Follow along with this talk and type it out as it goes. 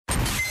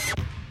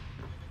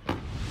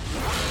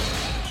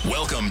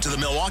Welcome to the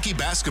Milwaukee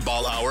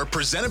Basketball Hour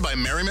presented by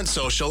Merriment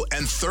Social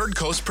and Third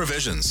Coast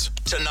Provisions.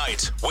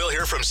 Tonight, we'll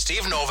hear from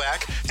Steve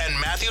Novak and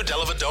Matthew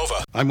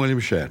Dellavedova. I'm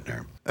William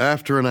Shatner.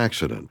 After an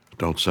accident,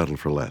 don't settle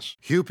for less.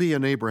 Hupy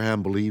and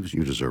Abraham believes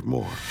you deserve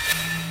more.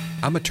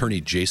 I'm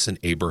attorney Jason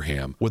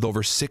Abraham. With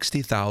over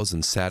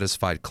 60,000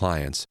 satisfied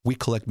clients, we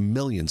collect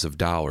millions of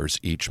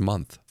dollars each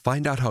month.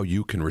 Find out how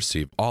you can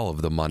receive all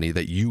of the money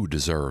that you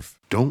deserve.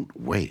 Don't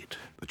wait.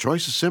 The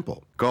choice is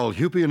simple. Call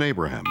Hupy and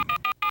Abraham.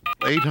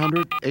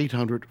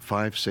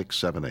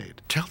 800-800-5678.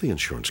 Tell the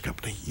insurance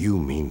company you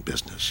mean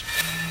business.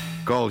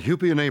 Call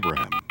Hupy and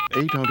Abraham.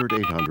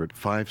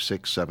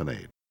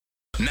 800-800-5678.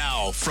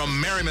 Now, from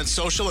Merriment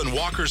Social and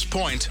Walker's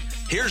Point,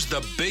 here's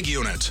the big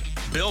unit,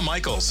 Bill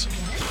Michaels.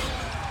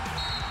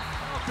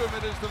 Welcome.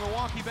 It is the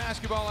Milwaukee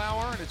Basketball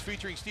Hour, and it's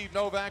featuring Steve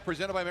Novak,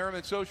 presented by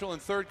Merriment Social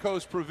and Third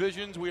Coast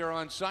Provisions. We are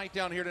on site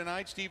down here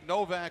tonight. Steve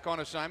Novak on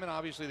assignment.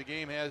 Obviously, the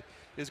game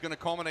is going to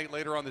culminate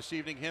later on this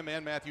evening. Him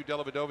and Matthew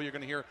Dellavedova you're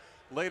going to hear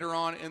later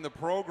on in the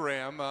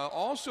program.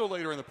 Also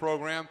later in the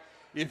program,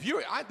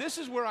 this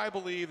is where I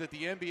believe that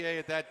the NBA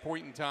at that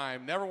point in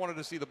time never wanted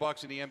to see the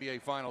Bucks in the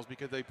NBA Finals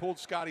because they pulled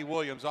Scotty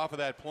Williams off of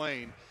that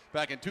plane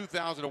back in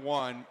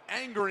 2001,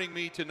 angering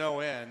me to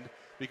no end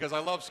because I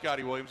love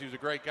Scotty Williams. He was a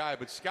great guy,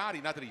 but Scotty,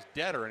 not that he's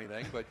dead or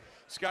anything, but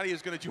Scotty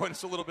is going to join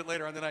us a little bit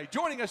later on the night.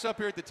 Joining us up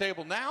here at the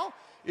table now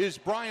is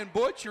Brian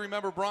Butch. You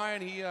remember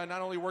Brian, he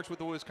not only works with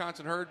the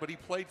Wisconsin Herd, but he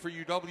played for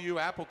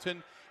UW,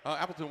 Appleton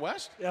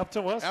West?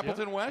 Appleton West.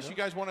 Appleton West. Yeah. You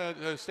guys won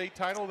a state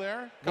title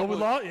there? Well, we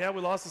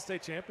lost the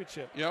state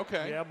championship. Yeah,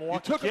 okay. Yeah,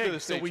 Milwaukee you took Kings, him to the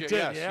state we did.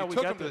 Yes, yeah, you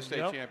took him to the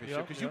state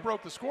championship because you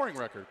broke the scoring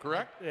record,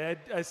 correct? Yeah,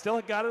 I still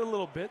got it a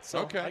little bit. So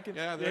okay.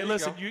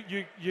 Listen,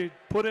 you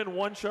put in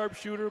one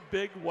sharpshooter,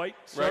 big white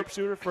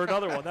sharpshooter for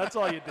another one. That's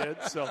all you did.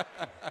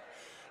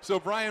 So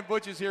Brian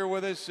Butch is here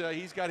with us.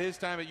 He's got his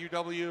time at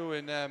UW,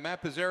 and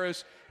Matt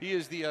Pizarris, he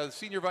is the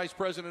Senior Vice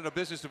President of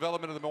Business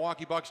Development of the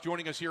Milwaukee Bucks,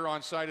 joining us here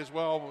on site as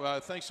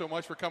well. Thanks so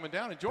much for coming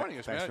down and joining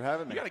us, Thanks man. for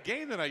having me. You got a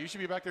game tonight. You should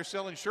be back there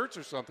selling shirts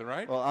or something,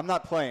 right? Well, I'm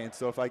not playing,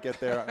 so if I get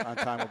there on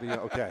time, I'll be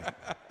okay.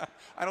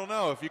 I don't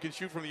know. If you can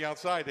shoot from the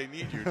outside, they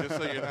need you, just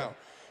so you know.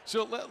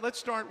 So let's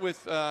start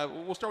with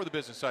we'll start with the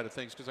business side of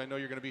things because I know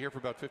you're going to be here for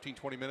about 15,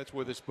 20 minutes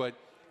with us, but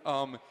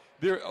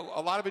there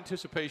a lot of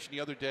anticipation. The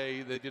other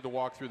day they did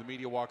the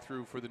media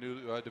walkthrough for the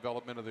new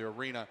development of the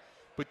arena.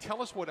 But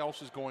tell us what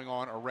else is going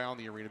on around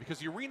the arena, because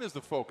the arena is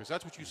the focus.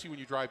 That's what you see when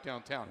you drive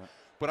downtown. Yep.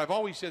 But I've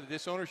always said that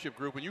this ownership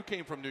group, when you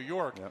came from New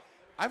York,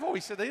 I've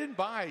always said they didn't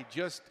buy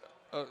just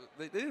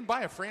they didn't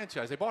buy a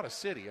franchise. They bought a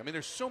city. I mean,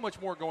 there's so much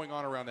more going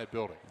on around that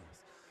building.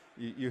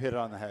 You hit it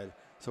on the head.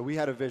 So we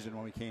had a vision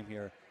when we came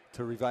here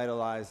to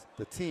revitalize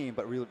the team,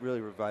 but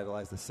really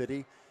revitalize the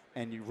city.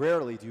 And you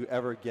rarely do you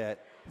ever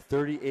get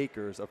 30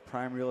 acres of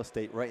prime real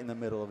estate right in the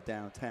middle of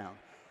downtown.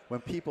 When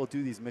people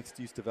do these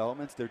mixed-use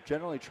developments, they're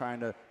generally trying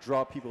to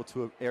draw people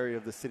to an area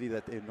of the city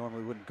that they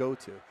normally wouldn't go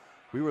to.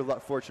 We were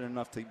fortunate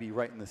enough to be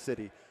right in the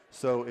city.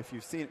 So if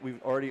you've seen,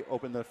 we've already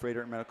opened the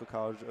Froedtert Medical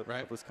College of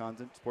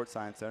Wisconsin Sports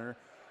Science Center.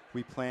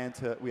 We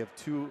have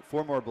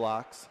 4 more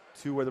blocks,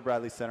 2 where the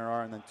Bradley Center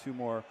are, and then 2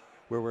 more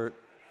where we're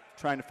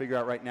trying to figure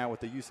out right now what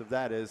the use of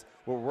that is.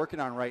 What we're working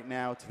on right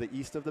now to the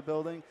east of the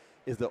building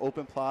is the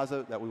open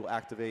plaza that we will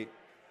activate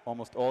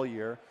almost all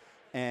year,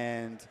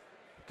 and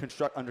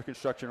under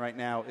construction right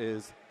now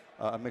is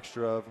a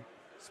mixture of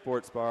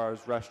sports bars,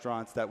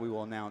 restaurants that we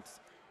will announce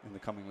in the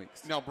coming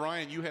weeks. Now,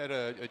 Brian, you had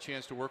a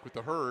chance to work with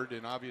the Herd,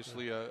 and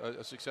obviously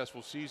a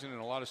successful season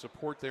and a lot of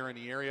support there in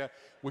the area,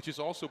 which is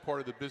also part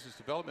of the business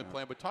development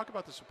plan. But talk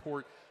about the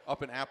support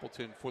up in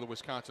Appleton for the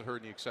Wisconsin Herd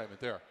and the excitement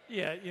there.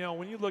 Yeah,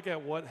 when you look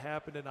at what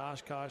happened in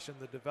Oshkosh and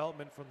the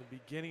development from the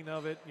beginning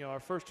of it, our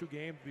first 2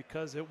 games,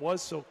 because it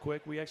was so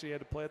quick, we actually had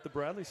to play at the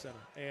Bradley Center.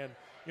 And,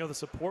 the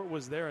support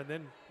was there. And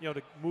then,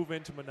 to move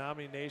into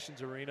Menominee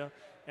Nations Arena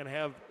and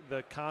have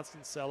the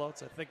constant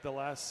sellouts. I think the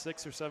last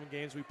 6 or 7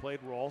 games we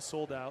played were all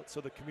sold out,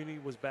 so the community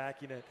was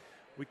backing it.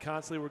 We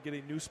constantly were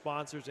getting new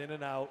sponsors in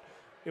and out.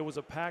 It was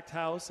a packed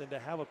house, and to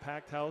have a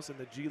packed house in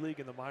the G League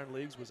and the minor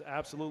leagues was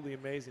absolutely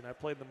amazing. I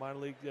played in the minor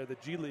league, the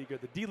G League, or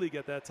the D League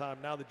at that time,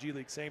 now the G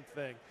League, same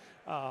thing.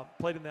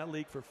 Played in that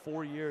league for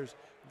 4 years.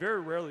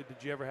 Very rarely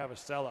did you ever have a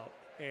sellout.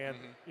 And,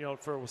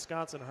 for a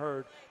Wisconsin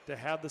Herd to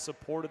have the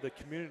support of the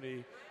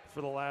community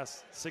for the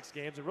last 6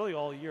 games and really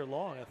all year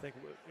long, I think,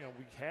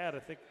 we had,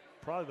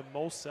 probably the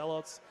most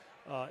sellouts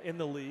in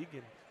the league.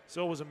 And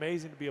so it was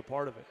amazing to be a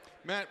part of it.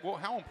 Matt, well,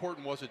 how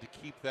important was it to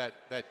keep that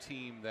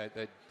team,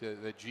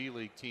 that G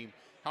League team,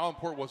 how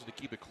important was it to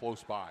keep it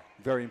close by?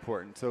 Very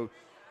important. So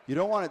you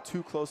don't want it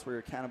too close where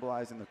you're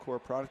cannibalizing the core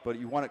product, but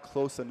you want it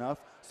close enough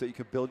so you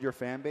can build your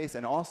fan base.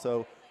 And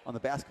also, on the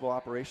basketball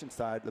operations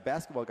side, the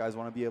basketball guys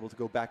want to be able to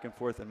go back and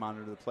forth and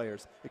monitor the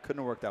players. It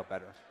couldn't have worked out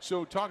better.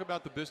 So talk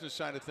about the business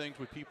side of things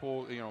with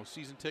people,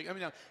 season ticket. I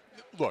mean, now,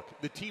 look,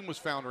 the team was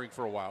foundering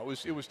for a while.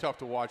 It was tough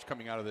to watch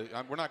coming out of the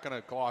 – we're not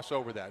going to gloss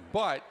over that.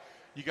 But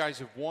You guys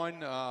have won,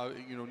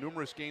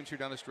 numerous games here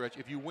down the stretch.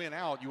 If you win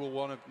out, you will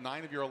win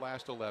 9 of your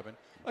last 11.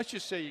 Let's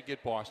just say you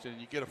get Boston and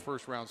you get a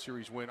first-round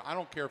series win. I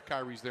don't care if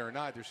Kyrie's there or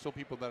not. There's still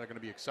people that are going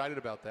to be excited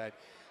about that.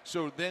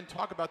 So then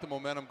talk about the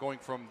momentum going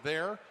from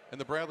there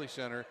and the Bradley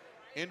Center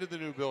into the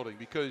new building,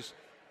 because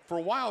for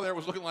a while there it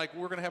was looking like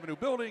we're going to have a new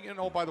building, and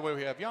oh, by the way,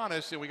 we have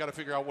Giannis, and we got to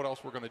figure out what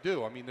else we're going to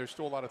do. I mean, there's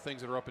still a lot of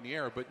things that are up in the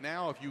air, but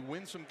now if you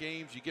win some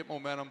games, you get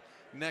momentum.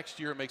 Next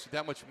year it makes it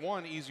that much,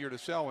 one, easier to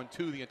sell, and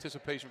two, the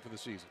anticipation for the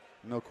season.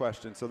 No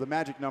question. So the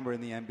magic number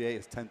in the NBA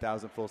is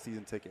 10,000 full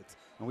season tickets.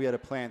 And we had a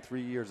plan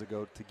 3 years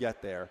ago to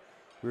get there.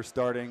 We're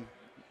starting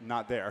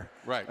not there.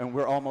 Right. And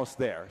we're almost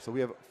there. So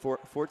we have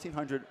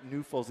 1,400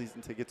 new full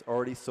season tickets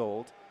already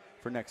sold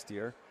for next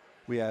year.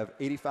 We have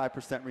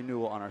 85%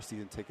 renewal on our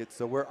season tickets.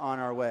 So we're on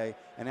our way.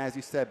 And as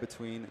you said,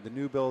 between the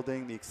new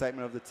building, the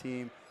excitement of the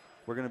team,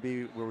 we're going to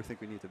be where we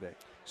think we need to be.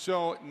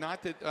 So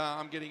not that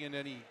I'm getting into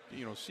any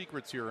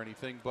secrets here or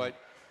anything, but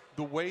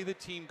the way the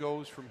team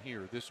goes from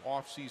here, this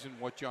offseason,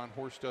 what John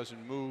Horst does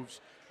and moves,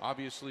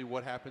 obviously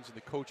what happens in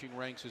the coaching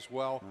ranks as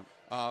well.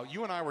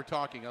 You and I were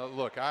talking.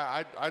 Look,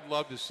 I'd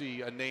love to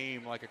see a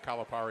name like a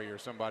Calipari or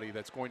somebody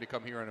that's going to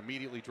come here and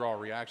immediately draw a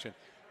reaction.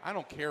 I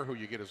don't care who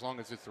you get as long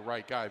as it's the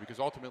right guy, because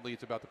ultimately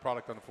it's about the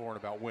product on the floor and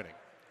about winning.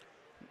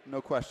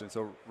 No question.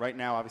 So right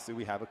now, obviously,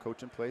 we have a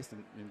coach in place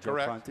in Joe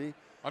Prunty.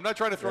 I'm not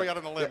trying to throw you out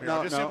on a limb here.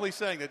 I'm just simply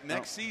saying that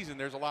next season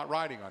there's a lot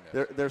riding on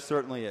this. There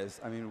certainly is.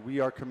 I mean, we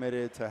are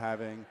committed to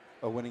having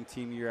a winning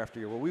team year after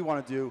year. What we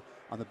want to do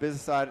on the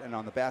business side and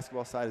on the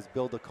basketball side is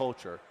build a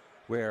culture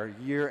where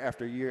year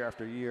after year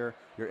after year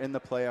you're in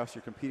the playoffs,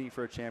 you're competing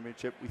for a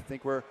championship. We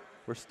think we're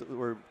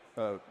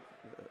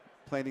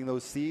planting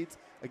those seeds.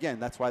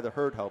 Again, that's why the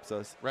herd helps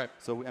us. Right.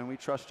 So, and we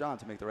trust John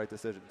to make the right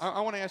decisions.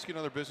 I want to ask you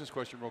another business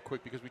question real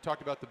quick, because we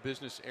talked about the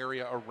business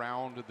area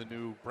around the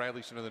new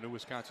Bradley Center, the new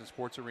Wisconsin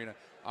Sports Arena.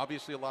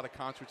 Obviously, a lot of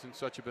concerts and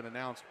such have been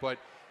announced, but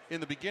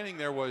in the beginning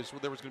there was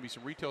going to be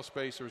some retail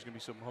space, there was going to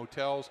be some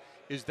hotels.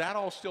 Is that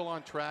all still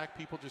on track?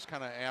 People just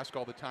kind of ask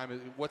all the time,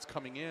 what's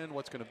coming in,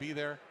 what's going to be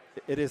there?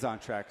 It is on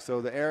track.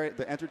 So the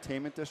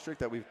entertainment district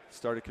that we've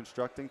started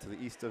constructing to the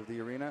east of the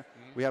arena,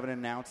 we haven't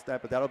announced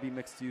that, but that'll be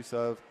mixed use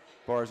of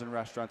bars and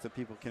restaurants that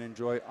people can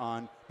enjoy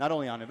on not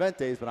only on event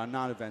days but on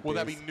non-event days. Will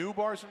that be new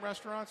bars and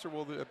restaurants, or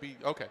will that be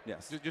okay?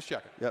 Yes. Just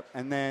checking. Yep.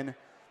 And then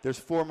there's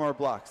 4 more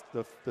blocks.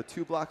 The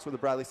 2 blocks where the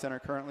Bradley Center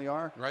currently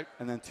are, right,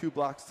 and then 2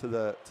 blocks to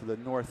the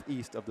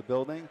northeast of the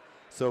building.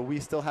 So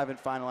we still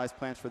haven't finalized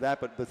plans for that,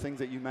 but the things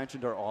that you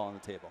mentioned are all on the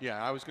table.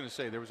 Yeah, I was going to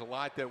say there was a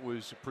lot that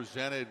was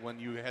presented when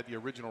you had the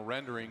original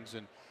renderings,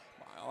 and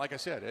like I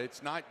said,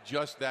 it's not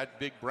just that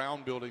big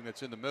brown building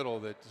that's in the middle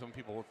that some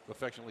people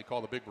affectionately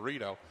call the Big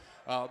Burrito,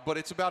 but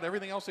it's about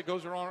everything else that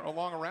goes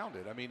along around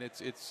it. I mean, I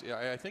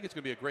think it's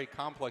going to be a great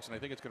complex, and I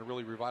think it's going to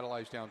really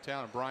revitalize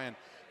downtown. And Brian,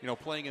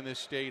 playing in this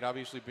state,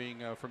 obviously being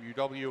from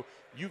UW,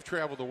 you've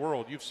traveled the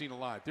world. You've seen a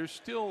lot. There's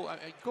still,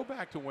 go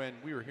back to when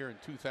we were here in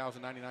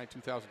 2000, 99,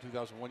 2000,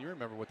 2001. You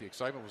remember what the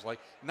excitement was like,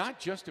 not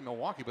just in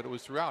Milwaukee, but it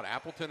was throughout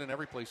Appleton and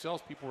every place else.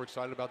 People were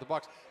excited about the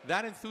Bucks.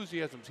 That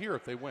enthusiasm's here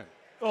if they win.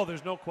 Oh,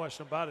 there's no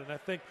question about it. And I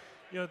think,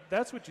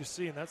 that's what you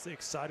see, and that's the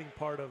exciting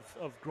part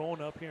of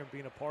growing up here and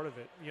being a part of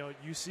it.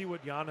 You see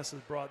what Giannis has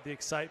brought, the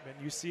excitement.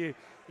 You see,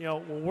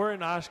 when we're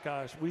in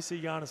Oshkosh, we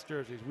see Giannis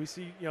jerseys. We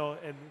see,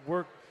 and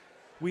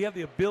we have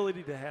the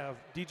ability to have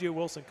DJ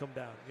Wilson come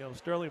down.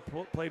 Sterling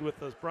played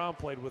with us. Brown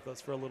played with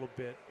us for a little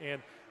bit.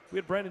 And we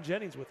had Brandon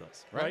Jennings with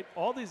us, right?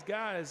 All these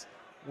guys,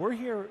 we're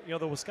here.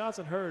 The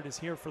Wisconsin Herd is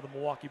here for the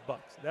Milwaukee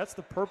Bucks. That's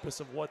the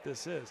purpose of what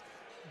this is.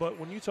 But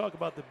when you talk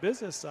about the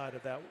business side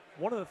of that,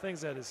 one of the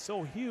things that is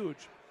so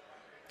huge,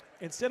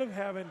 instead of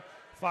having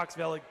Fox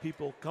Valley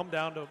people come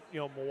down to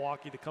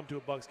Milwaukee to come to a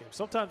Bucks game,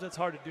 sometimes that's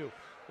hard to do.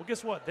 Well,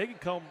 guess what? They can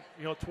come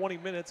 20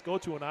 minutes, go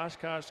to an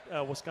Oshkosh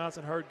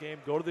Wisconsin Herd game,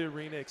 go to the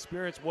arena,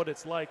 experience what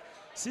it's like,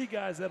 see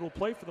guys that will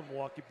play for the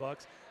Milwaukee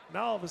Bucks.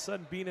 Now all of a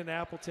sudden being in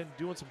Appleton,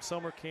 doing some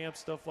summer camp,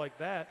 stuff like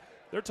that,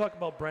 they're talking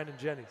about Brandon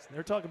Jennings.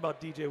 They're talking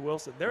about DJ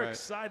Wilson. They're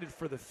excited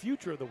for the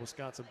future of the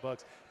Wisconsin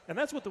Bucks. And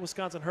that's what the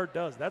Wisconsin Herd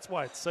does. That's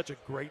why it's such a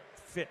great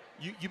fit.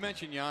 You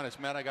mentioned Giannis.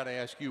 Matt, I got to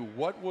ask you,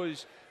 what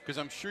was – because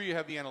I'm sure you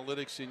have the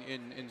analytics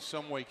in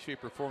some way,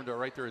 shape, or form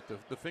right there at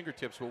the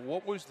fingertips, but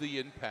what was the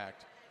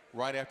impact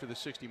right after the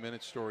 60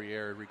 Minutes story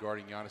aired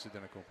regarding Giannis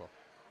Antetokounmpo?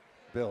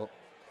 Bill,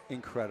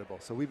 incredible.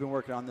 So we've been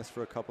working on this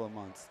for a couple of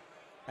months.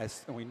 And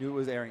we knew it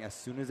was airing. As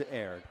soon as it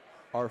aired,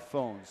 our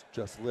phones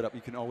just lit up.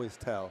 You can always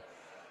tell.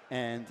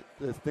 And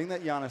the thing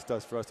that Giannis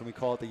does for us, and we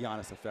call it the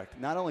Giannis effect,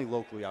 not only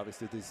locally,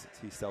 obviously, does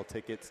he sell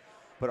tickets,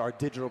 but our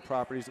digital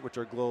properties, which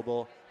are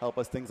global, help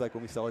us. Things like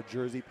when we sell a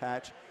jersey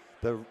patch.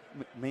 The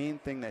main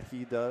thing that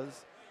he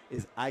does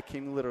is I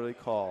can literally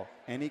call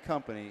any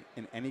company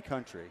in any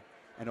country,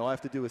 and all I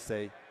have to do is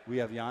say, we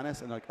have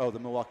Giannis, and like, oh, the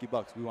Milwaukee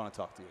Bucks, we want to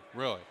talk to you.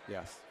 Really?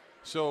 Yes.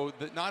 So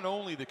not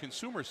only the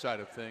consumer side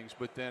of things,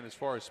 but then as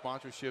far as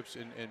sponsorships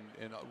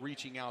and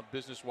reaching out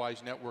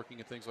business-wise, networking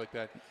and things like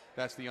that,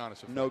 that's the Giannis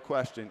effect. No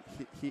question.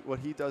 What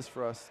he does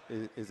for us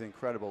is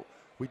incredible.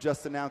 We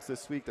just announced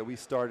this week that we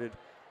started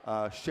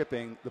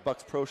shipping the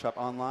Bucks Pro Shop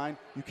online.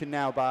 You can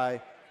now buy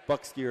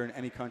Bucks gear in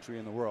any country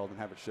in the world and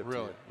have it shipped to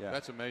you. Yeah.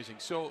 That's amazing.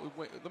 So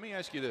let me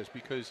ask you this,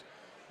 because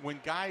when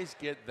guys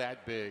get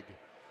that big,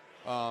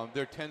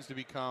 there tends to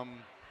become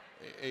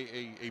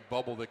a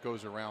bubble that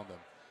goes around them.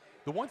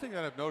 The one thing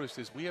that I've noticed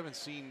is we haven't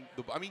seen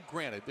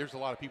granted, there's a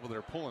lot of people that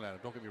are pulling at him,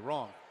 don't get me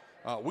wrong.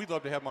 We'd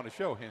love to have him on the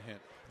show, hint, hint.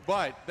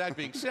 But that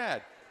being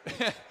said,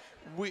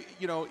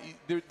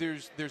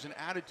 there's an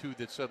attitude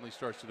that suddenly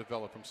starts to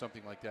develop from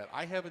something like that.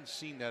 I haven't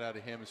seen that out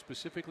of him,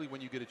 specifically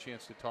when you get a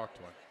chance to talk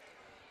to him.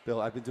 Bill,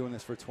 I've been doing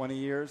this for 20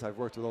 years. I've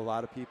worked with a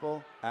lot of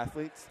people,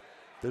 athletes.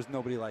 There's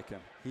nobody like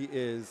him. He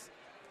is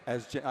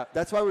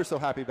that's why we're so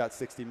happy about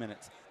 60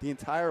 Minutes. The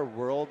entire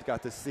world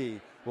got to see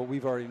what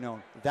we've already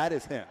known. That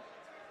is him.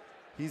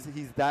 He's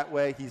that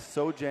way. He's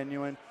so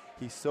genuine.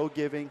 He's so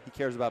giving. He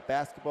cares about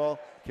basketball.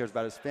 He cares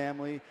about his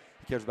family.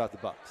 He cares about the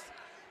Bucks.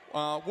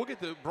 We'll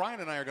get to Brian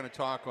and I are going to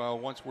talk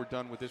once we're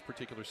done with this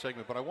particular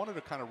segment, but I wanted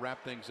to kind of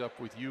wrap things up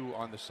with you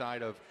on the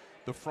side of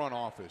the front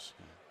office,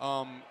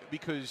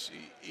 because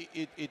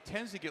it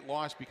tends to get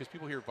lost because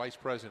people hear vice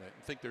president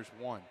and think there's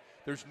one.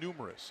 There's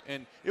numerous.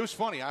 And it was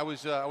funny. I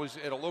was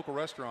at a local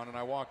restaurant, and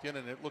I walked in,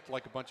 and it looked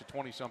like a bunch of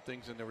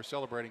 20-somethings, and they were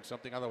celebrating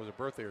something. I thought it was a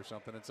birthday or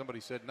something. And somebody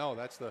said, no,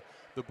 that's the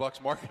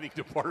Bucks marketing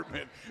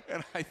department.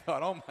 And I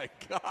thought, oh, my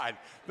God,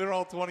 they're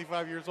all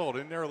 25 years old.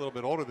 And they're a little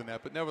bit older than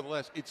that. But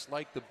nevertheless, it's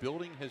like the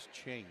building has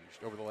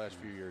changed over the last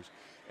few years.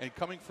 And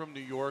coming from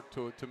New York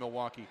to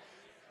Milwaukee,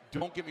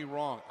 don't get me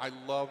wrong, I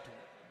loved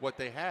what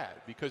they had,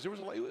 because it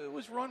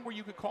was run where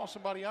you could call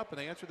somebody up and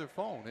they answered their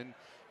phone,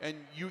 and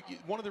you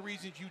one of the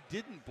reasons you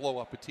didn't blow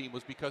up a team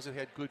was because it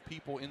had good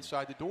people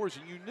inside the doors,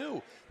 and you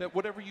knew that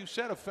whatever you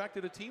said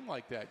affected a team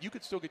like that. You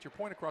could still get your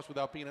point across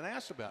without being an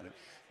ass about it.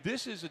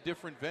 This is a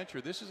different venture.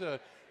 This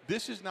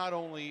is not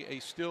only a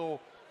still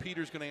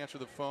Peter's going to answer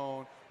the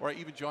phone, or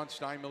even John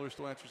Steinmiller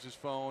still answers his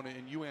phone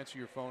and you answer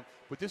your phone,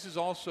 but this is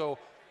also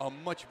a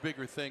much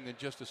bigger thing than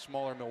just a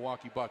smaller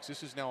Milwaukee Bucks.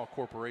 This is now a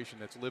corporation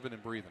that's living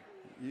and breathing.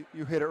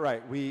 You hit it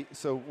right.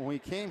 So when we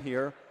came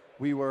here,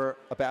 we were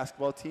a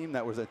basketball team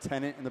that was a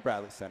tenant in the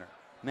Bradley Center.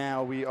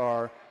 Now we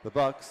are the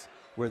Bucks.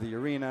 We're the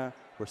arena.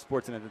 We're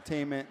sports and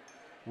entertainment.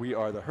 We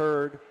are the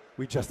herd.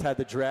 We just had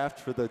the draft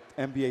for the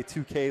NBA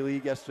 2K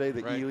League yesterday,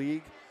 the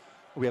E-League.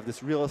 We have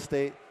this real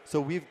estate.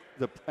 So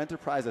the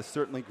enterprise has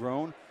certainly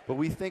grown, but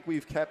we think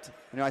we've kept,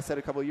 I said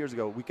a couple of years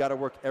ago, we got to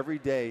work every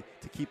day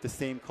to keep the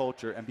same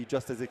culture and be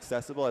just as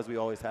accessible as we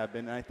always have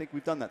been, and I think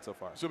we've done that so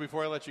far. So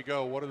before I let you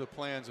go, what are the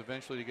plans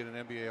eventually to get an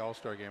NBA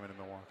All-Star game in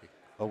Milwaukee?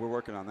 Oh, we're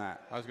working on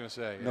that. I was going to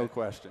say. No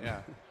question.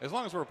 Yeah. As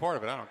long as we're a part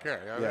of it, I don't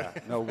care. Yeah.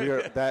 No,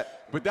 we're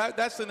that. But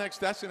that's the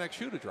next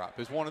shoe to drop.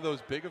 Is one of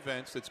those big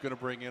events that's going to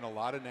bring in a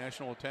lot of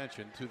national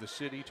attention to the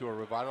city, to a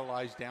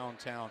revitalized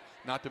downtown,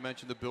 not to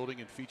mention the building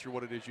and feature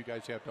what it is you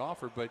guys have to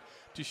offer, but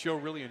to show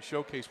really and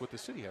showcase what the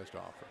city has to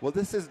offer. Well,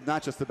 this is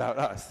not just about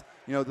us.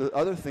 The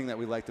other thing that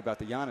we liked about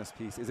the Giannis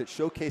piece is it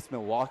showcased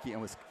Milwaukee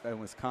and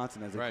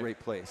Wisconsin as a great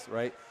place,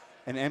 right?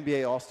 An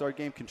NBA All-Star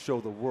game can show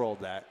the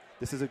world that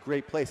this is a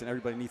great place and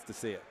everybody needs to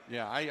see it.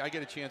 Yeah, I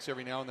get a chance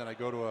every now and then. I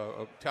go to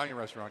a Italian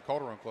restaurant,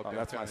 Calderon Club downtown.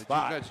 That's my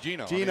spot. That's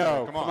Gino.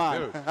 Gino, come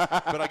on. Dude.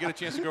 But I get a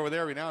chance to go over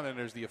there every now and then.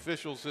 There's the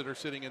officials that are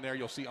sitting in there.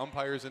 You'll see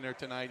umpires in there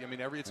tonight.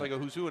 It's like a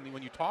who's who. And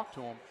when you talk to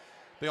them,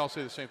 they all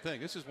say the same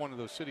thing. This is one of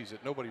those cities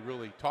that nobody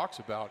really talks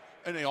about,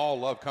 and they all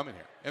love coming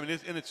here.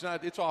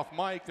 It's off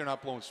mic. They're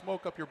not blowing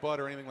smoke up your butt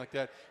or anything like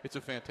that. It's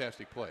a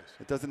fantastic place.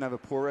 It doesn't have a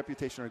poor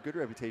reputation or a good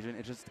reputation.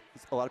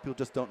 A lot of people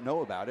just don't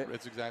know about it.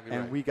 That's exactly right.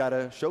 And we got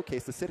to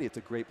showcase the city. It's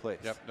a great place.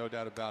 Yep, no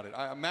doubt about it.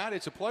 Matt,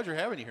 it's a pleasure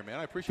having you here, man.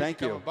 I appreciate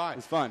you coming by. It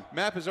was fun.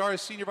 Matt Pizarro,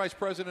 Senior Vice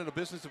President of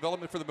Business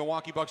Development for the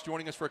Milwaukee Bucks,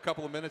 joining us for a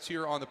couple of minutes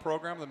here on the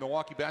program, the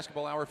Milwaukee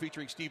Basketball Hour,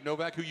 featuring Steve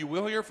Novak, who you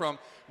will hear from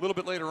a little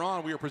bit later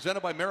on. We are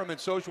presented by Merriman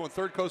Social and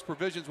Third Coast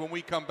Provisions. When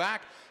we come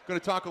back, going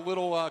to talk a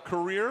little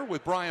career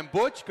with Brian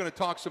Butch. Going to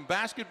talk some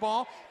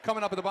basketball.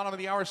 Coming up at the bottom of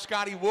the hour,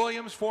 Scotty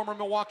Williams, former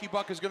Milwaukee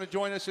Buck, is going to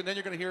join us. And then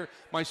you're going to hear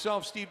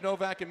myself, Steve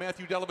Novak, and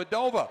Matthew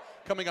Dellavedova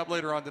coming up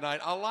later on tonight.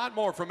 A lot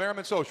more from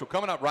Merriman Social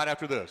coming up right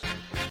after this.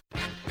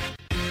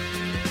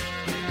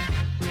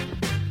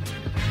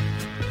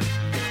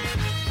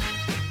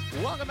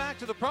 Welcome back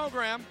to the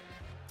program.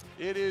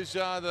 It is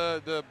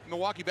the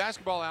Milwaukee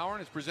Basketball Hour,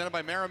 and it's presented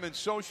by Merriman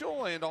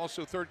Social and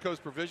also Third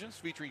Coast Provisions,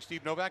 featuring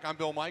Steve Novak. I'm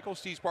Bill Michaels.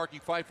 Steve Sparky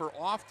Pfeiffer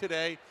off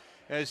today,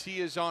 as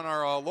he is on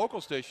our local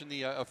station,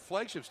 the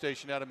flagship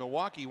station out of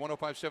Milwaukee,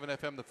 105.7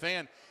 FM, The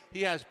Fan.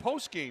 He has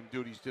post-game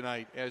duties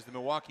tonight as the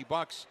Milwaukee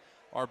Bucks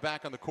are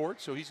back on the court,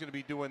 so he's going to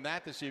be doing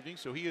that this evening,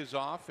 so he is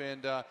off.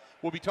 And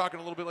we'll be talking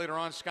a little bit later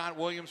on. Scott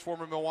Williams,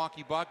 former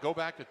Milwaukee Buck, go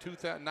back to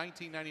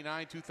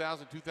 1999,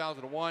 2000,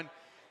 2001.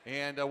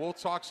 And we'll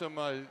talk some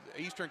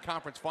Eastern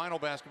Conference Final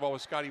basketball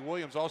with Scotty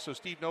Williams. Also,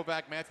 Steve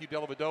Novak, Matthew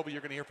Dellavedova. You're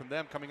going to hear from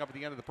them coming up at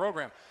the end of the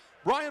program.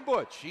 Brian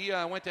Butch, he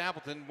went to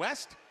Appleton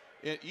West,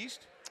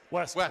 East?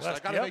 West. I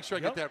got to make sure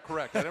I get that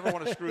correct. I never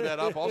want to screw that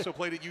up. Also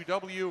played at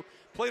UW,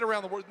 played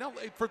around the world. Now,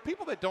 for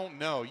people that don't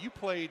know, you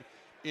played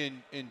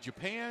in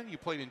Japan, you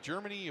played in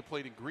Germany, you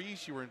played in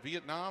Greece, you were in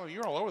Vietnam, and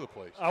you're all over the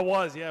place. I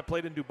was, yeah. I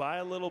played in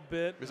Dubai a little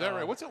bit. Is that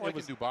right? What's it like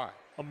in Dubai?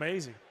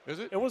 Amazing. Is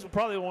it? It was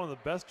probably one of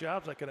the best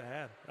jobs I could have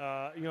had.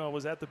 I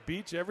was at the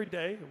beach every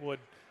day. Would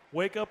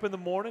wake up in the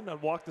morning.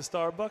 I'd walk to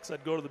Starbucks.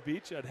 I'd go to the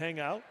beach. I'd hang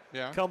out.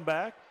 Yeah. Come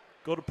back.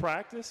 Go to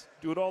practice.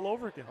 Do it all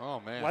over again. Oh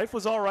man. Life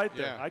was all right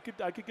there. Yeah. I could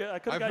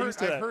have got used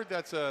to that. I've heard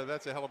that's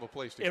a hell of a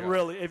place to go. It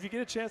really. If you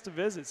get a chance to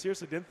visit,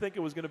 seriously, didn't think it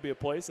was going to be a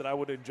place that I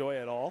would enjoy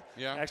at all.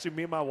 Yeah. Actually,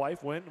 me and my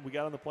wife went and we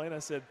got on the plane. I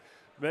said,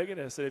 Megan,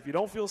 if you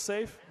don't feel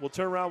safe, we'll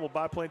turn around. We'll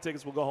buy plane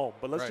tickets. We'll go home.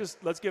 But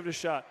let's give it a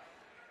shot.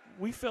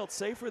 We felt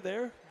safer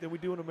there than we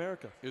do in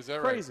America. Is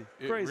that crazy?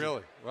 Right? Crazy.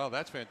 Really? Well,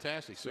 that's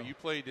fantastic. So you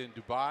played in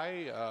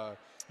Dubai.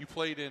 You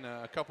played in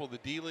a couple of the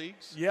D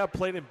leagues. Yeah, I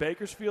played in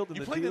Bakersfield.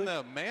 You played in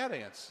the Mad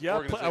Ants.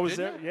 Yeah, I was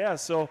there. Yeah,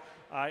 so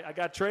I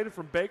got traded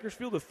from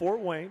Bakersfield to Fort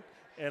Wayne,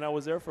 and I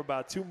was there for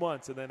about 2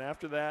 months. And then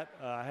after that,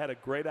 I had a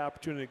great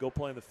opportunity to go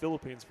play in the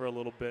Philippines for a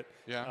little bit.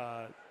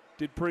 Yeah.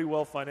 Did pretty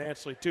well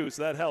financially too,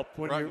 so that helped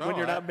when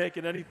you're not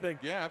making anything.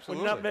 Yeah,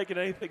 absolutely. When you're not making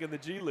anything in the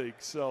G League.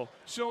 So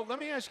let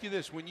me ask you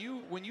this: when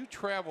you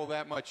travel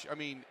that much, I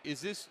mean,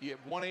 is this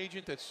one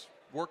agent that's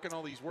working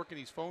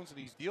these phones and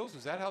these deals?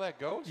 Is that how that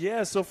goes?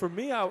 Yeah. So for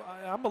me,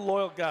 I'm a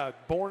loyal guy.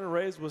 Born and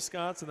raised in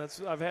Wisconsin.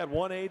 I've had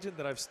one agent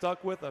that I've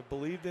stuck with. I've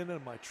believed in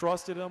him. I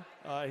trusted him.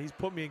 He's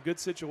put me in good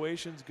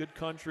situations, good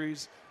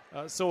countries.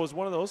 So it was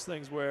one of those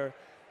things where,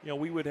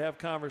 we would have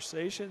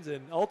conversations,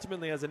 and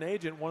ultimately as an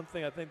agent, one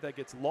thing I think that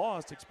gets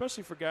lost,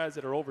 especially for guys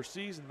that are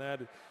overseas, and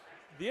that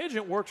the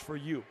agent works for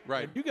you.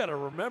 Right. And you got to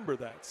remember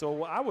that.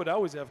 So I would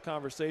always have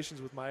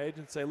conversations with my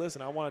agent, say,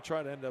 listen, I want to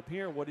try to end up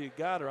here. What do you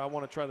got? Or I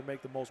want to try to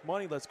make the most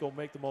money. Let's go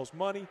make the most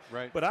money.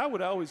 Right. But I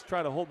would always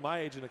try to hold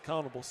my agent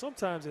accountable.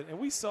 Sometimes, and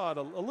we saw it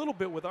a little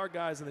bit with our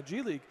guys in the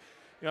G League,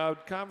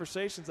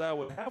 conversations I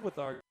would have with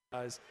our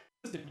guys.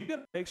 Listen, you got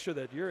to make sure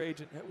that your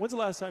agent. When's the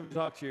last time you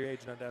talked to your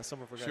agent? I'd ask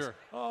someone for guys. Sure.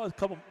 Oh, a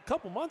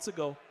couple months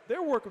ago.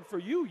 They're working for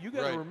you. You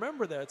got to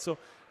remember that. So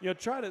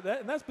try to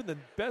that, and that's been the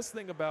best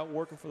thing about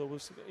working for the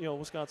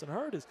Wisconsin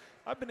Herd is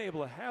I've been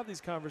able to have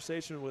these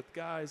conversations with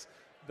guys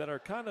that are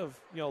kind of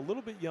a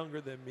little bit younger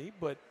than me,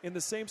 but in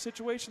the same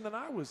situation that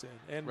I was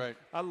in, and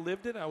I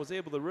lived it. I was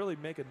able to really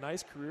make a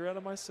nice career out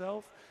of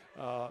myself.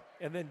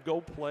 And then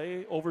go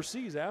play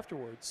overseas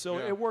afterwards. So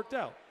it worked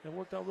out. It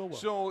worked out real well.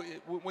 So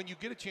when you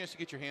get a chance to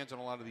get your hands on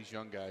a lot of these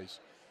young guys,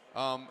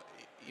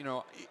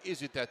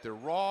 is it that they're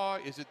raw?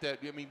 Is it that,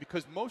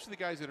 because most of the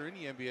guys that are in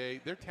the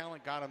NBA, their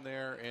talent got them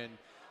there, and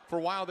for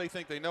a while they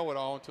think they know it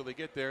all until they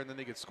get there, and then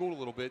they get schooled a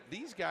little bit.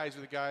 These guys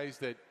are the guys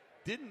that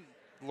didn't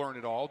learn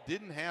it all,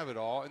 didn't have it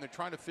all, and they're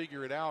trying to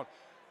figure it out.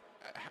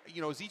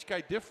 Is each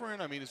guy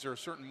different? Is there a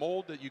certain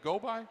mold that you go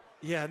by?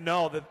 Yeah,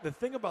 no. The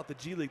thing about the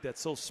G League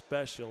that's so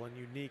special and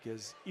unique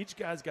is each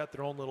guy's got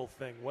their own little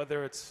thing.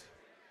 Whether it's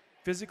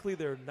physically,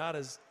 they're not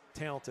as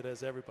talented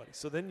as everybody.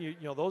 So then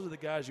those are the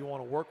guys you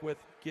want to work with.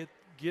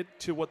 Get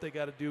to what they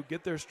got to do.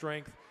 Get their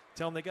strength.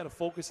 Tell them they got to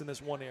focus in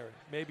this one area.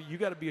 Maybe you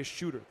got to be a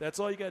shooter. That's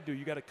all you got to do.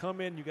 You got to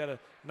come in. You got to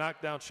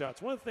knock down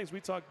shots. One of the things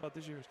we talked about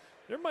this year is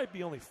there might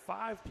be only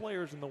 5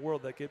 players in the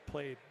world that get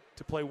played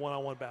to play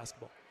one-on-one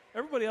basketball.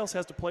 Everybody else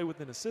has to play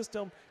within a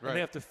system, and they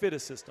have to fit a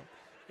system.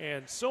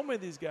 And so many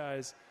of these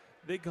guys,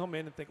 they come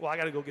in and think, well, I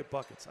got to go get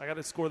buckets. I got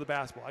to score the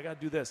basketball. I got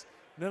to do this.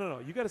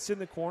 No. You got to sit in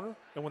the corner,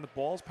 and when the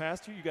ball's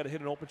past you, you got to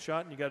hit an open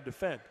shot, and you got to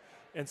defend.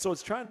 And so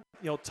it's trying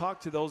to talk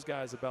to those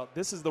guys about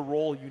this is the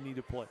role you need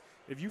to play.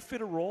 If you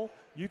fit a role,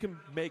 you can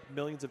make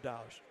millions of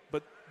dollars.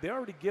 But they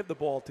already give the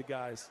ball to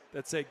guys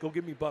that say, go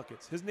give me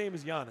buckets. His name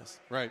is Giannis.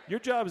 Right. Your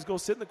job is go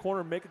sit in the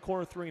corner and make a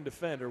corner three and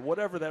defend or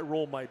whatever that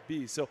role might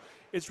be. So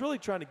it's really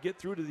trying to get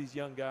through to these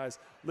young guys.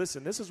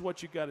 Listen, this is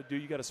what you got to do.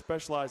 You got to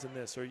specialize in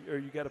this or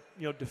you got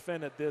to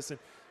defend at this. And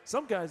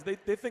some guys, they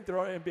think they're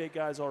NBA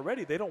guys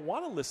already. They don't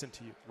want to listen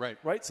to you.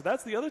 Right. So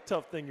that's the other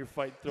tough thing you're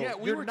fighting through. Yeah,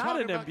 you're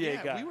not an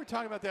NBA guy. We were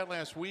talking about that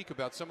last week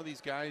about some of these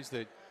guys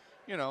that,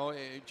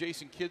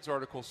 Jason Kidd's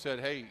article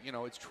said, hey,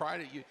 it's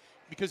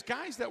because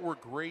guys that were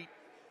great,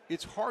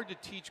 it's hard to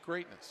teach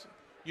greatness,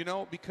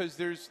 because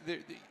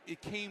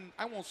it came,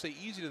 I won't say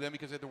easy to them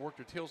because they had to work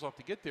their tails off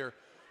to get there,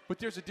 but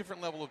there's a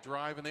different level of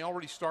drive, and they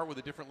already start with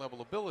a different level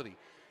of ability.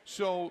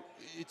 So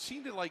it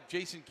seemed like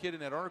Jason Kidd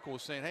in that article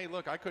was saying, hey,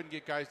 look, I couldn't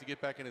get guys to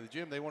get back into the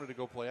gym. They wanted to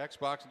go play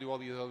Xbox and do all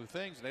these other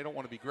things, and they don't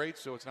want to be great,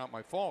 so it's not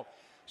my fault.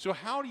 So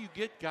how do you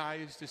get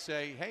guys to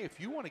say, hey, if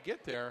you want to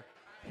get there,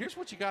 here's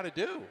what you got to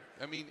do.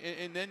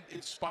 And then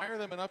inspire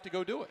them enough to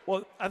go do it.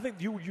 Well, I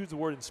think you would use the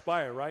word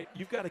inspire, right?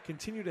 You've got to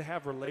continue to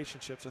have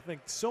relationships. I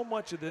think so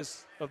much of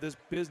this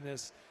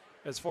business,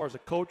 as far as a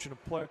coach and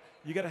a player,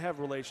 you got to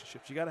have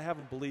relationships. You got to have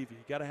them believe you.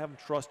 You got to have them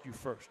trust you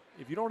first.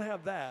 If you don't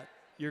have that,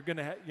 you're going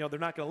to they're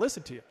not going to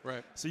listen to you.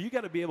 Right. So you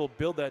got to be able to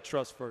build that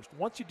trust first.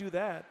 Once you do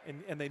that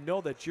and they know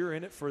that you're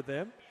in it for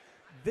them,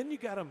 then you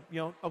got them,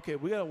 okay,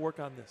 we got to work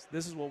on this.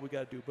 This is what we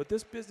got to do. But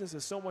this business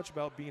is so much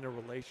about being a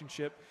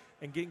relationship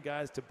and getting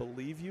guys to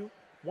believe you.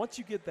 Once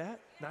you get that,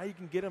 now you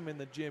can get them in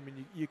the gym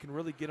and you can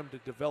really get them to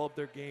develop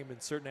their game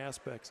in certain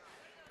aspects.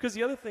 Because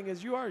the other thing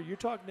is you're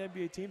talking to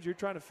NBA teams, you're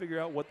trying to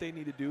figure out what they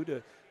need to do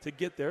to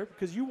get there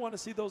because you want to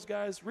see those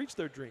guys reach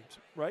their dreams,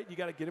 right? You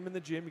got to get them in the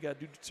gym. You got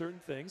to do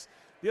certain things.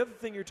 The other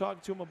thing you're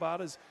talking to them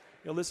about is,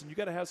 listen, you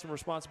got to have some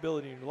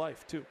responsibility in your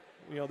life too.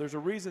 There's a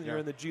reason you're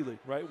in the G League,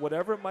 right?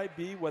 Whatever it might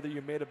be, whether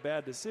you made a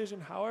bad decision,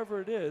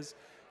 however it is,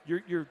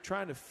 you're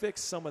trying to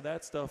fix some of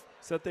that stuff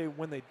so that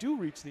when they do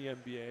reach the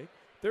NBA,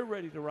 they're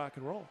ready to rock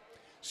and roll.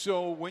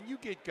 So when you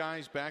get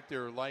guys back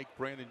there like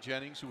Brandon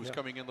Jennings, who was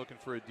coming in looking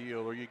for a deal,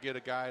 or you get a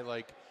guy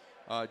like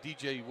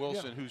DJ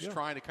Wilson, who's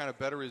trying to kind of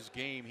better his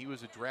game. He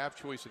was a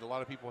draft choice that a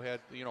lot of people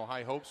had,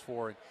 high hopes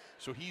for, and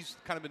so he's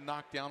kind of been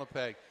knocked down a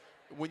peg.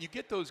 When you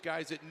get those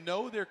guys that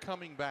know they're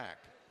coming back,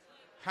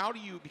 how do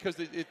you, because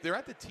they're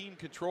at the team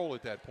control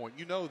at that point,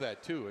 you know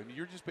that too, and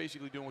you're just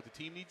basically doing what the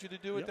team needs you to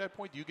do at that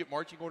point. Do you get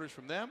marching orders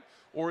from them,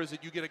 or is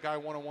it you get a guy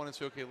one-on-one and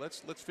say, okay,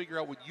 let's figure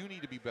out what you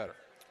need to be better?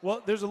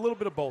 Well, there's a little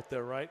bit of both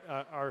there, right?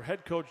 Our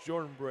head coach,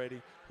 Jordan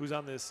Brady, who's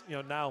on this,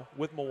 now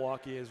with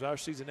Milwaukee, as our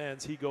season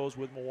ends, he goes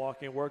with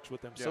Milwaukee and works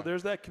with them. Yeah. So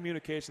there's that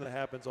communication that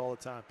happens all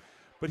the time.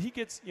 But he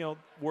gets,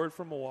 word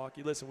from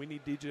Milwaukee, listen, we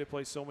need DJ to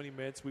play so many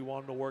minutes. We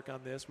want him to work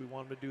on this. We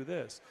want him to do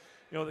this.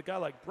 The guy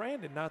like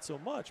Brandon, not so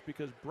much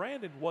because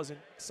Brandon wasn't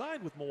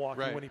signed with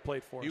Milwaukee when he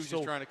played for us. He was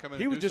just trying to come in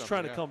He was just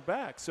trying to come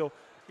back. So,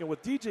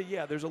 with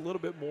DJ, there's a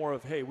little bit more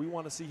of, hey, we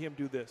want to see him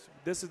do this.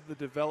 This is the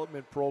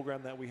development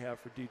program that we have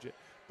for DJ.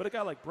 But a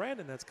guy like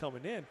Brandon that's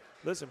coming in,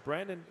 listen,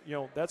 Brandon,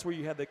 that's where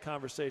you had that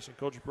conversation.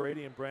 Coach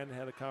Brady and Brandon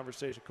had a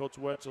conversation. Coach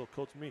Wetzel,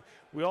 Coach me.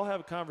 We all have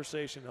a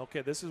conversation.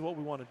 Okay, this is what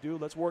we want to do.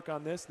 Let's work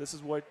on this. This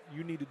is what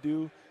you need to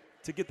do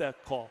to get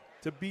that call,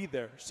 to be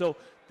there. So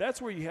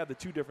that's where you have the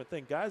two different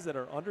things. Guys that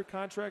are under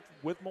contract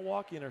with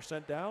Milwaukee and are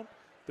sent down,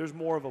 there's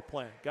more of a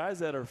plan. Guys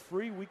that are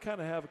free, we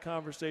kind of have a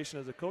conversation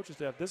as a coaching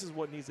staff. This is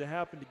what needs to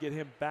happen to get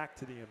him back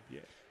to the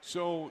NBA.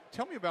 So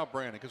tell me about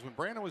Brandon, because when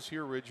Brandon was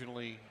here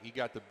originally, he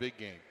got the big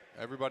game.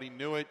 Everybody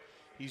knew it.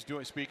 He's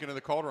speaking of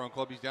the Calderon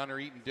Club, he's down there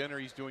eating dinner.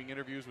 He's doing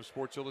interviews with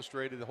Sports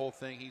Illustrated, the whole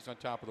thing. He's on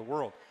top of the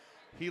world.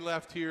 He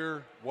left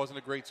here, wasn't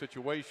a great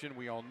situation.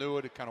 We all knew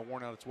it. It kind of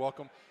worn out its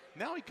welcome.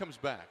 Now he comes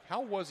back.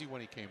 How was he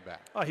when he came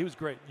back? Oh, he was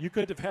great. You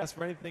couldn't have asked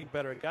for anything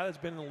better. A guy that's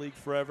been in the league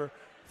forever.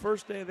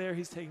 First day there,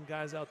 he's taking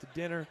guys out to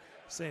dinner,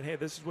 saying, hey,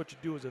 this is what you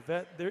do as a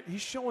vet.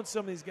 He's showing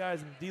some of these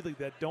guys in the D-League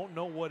that don't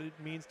know what it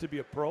means to be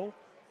a pro,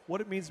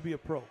 what it means to be a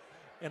pro.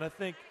 And I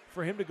think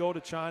for him to go to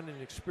China and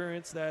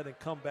experience that and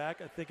come back,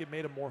 I think it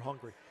made him more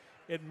hungry.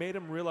 It made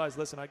him realize,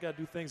 listen, I got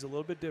to do things a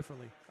little bit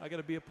differently. I got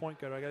to be a point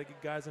guard. I got to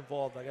get guys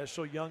involved. I got to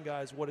show young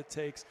guys what it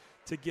takes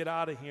to get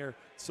out of here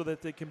so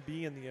that they can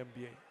be in the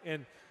NBA.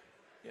 And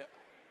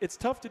it's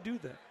tough to do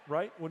that,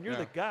 right? When you're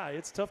the guy,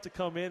 it's tough to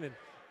come in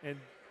and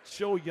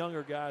show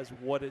younger guys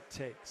what it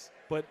takes.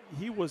 But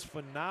he was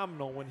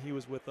phenomenal when he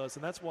was with us,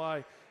 and that's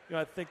why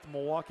I think the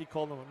Milwaukee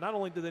called him. Not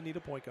only do they need a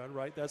point guard,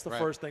 right? That's the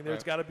first thing.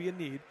 There's got to be a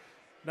need.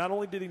 Not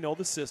only did he know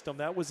the system,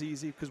 that was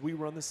easy because we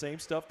run the same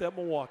stuff that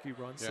Milwaukee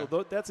runs. Yeah.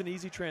 So that's an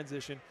easy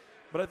transition.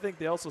 But I think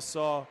they also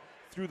saw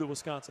through the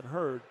Wisconsin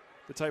herd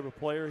the type of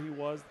player he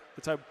was,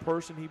 the type of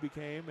person he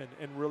became,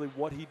 and really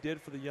what he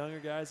did for the younger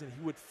guys. And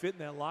he would fit in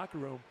that locker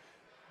room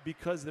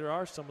because there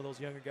are some of those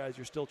younger guys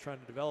you're still trying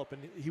to develop,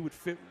 and he would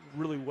fit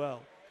really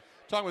well.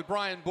 Talking with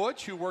Brian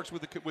Butch, who works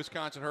with the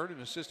Wisconsin Herd,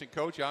 an assistant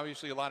coach.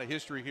 Obviously, a lot of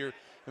history here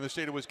in the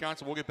state of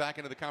Wisconsin. We'll get back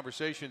into the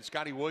conversation.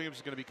 Scotty Williams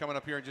is going to be coming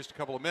up here in just a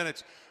couple of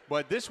minutes.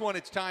 But this one,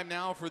 it's time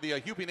now for the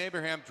Hupie and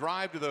Abraham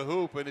drive to the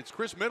hoop, and it's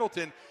Chris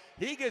Middleton.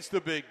 He gets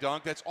the big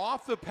dunk. That's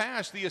off the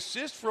pass. The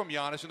assist from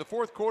Giannis in the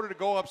fourth quarter to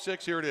go up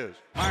 6. Here it is.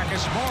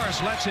 Marcus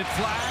Morris lets it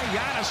fly.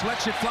 Giannis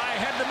lets it fly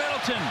ahead to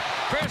Middleton.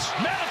 Chris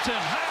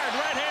Middleton, hard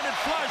right-handed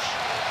flush.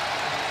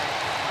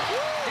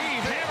 He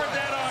hammered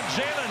that on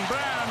Jaylen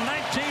Brown.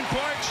 19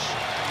 points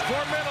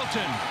for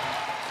Middleton.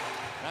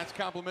 That's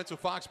compliments of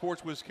Fox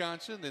Sports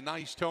Wisconsin. The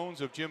nice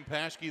tones of Jim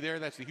Paschke there.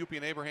 That's the Hupie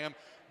and Abraham.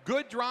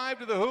 Good drive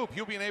to the hoop.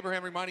 Hupie and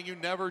Abraham reminding you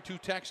never to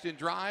text and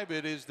drive.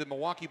 It is the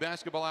Milwaukee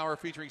Basketball Hour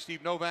featuring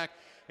Steve Novak.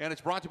 And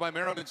it's brought to you by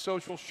Merriman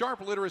Social,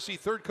 Sharp Literacy,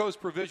 Third Coast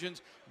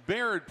Provisions,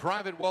 Baird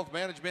Private Wealth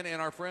Management,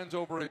 and our friends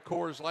over at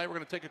Coors Light. We're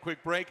going to take a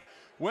quick break.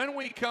 When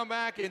we come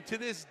back, and to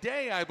this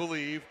day, I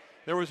believe,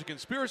 there was a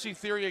conspiracy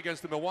theory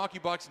against the Milwaukee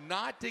Bucks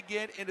not to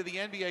get into the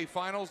NBA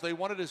Finals. They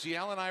wanted to see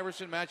Allen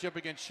Iverson match up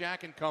against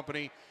Shaq and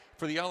company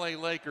for the LA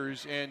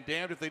Lakers, and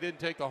damned if they didn't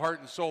take the heart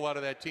and soul out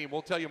of that team.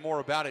 We'll tell you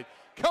more about it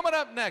coming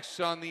up next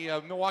on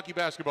the Milwaukee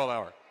Basketball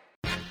Hour.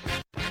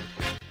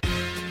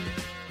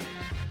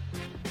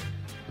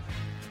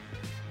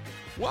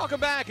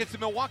 Welcome back. It's the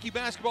Milwaukee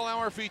Basketball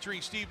Hour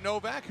featuring Steve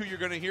Novak, who you're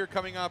going to hear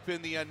coming up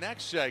in the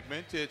next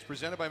segment. It's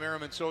presented by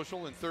Merriman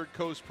Social and Third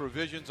Coast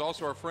Provisions.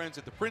 Also our friends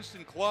at the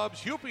Princeton Clubs,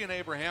 Hupie and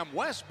Abraham,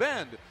 West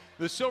Bend,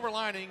 the Silver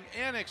Lining,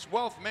 Annex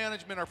Wealth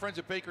Management, our friends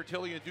at Baker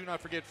Tilly, and do not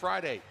forget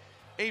Friday,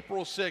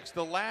 April 6th,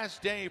 the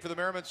last day for the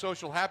Merriman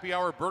Social Happy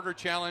Hour Burger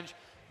Challenge.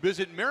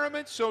 Visit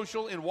Merriman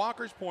Social in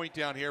Walker's Point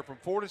down here from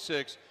 4 to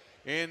 6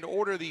 and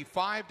order the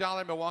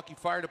 $5 Milwaukee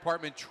Fire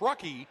Department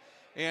Truckee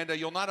And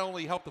you'll not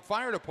only help the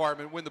fire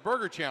department win the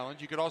Burger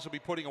Challenge, you could also be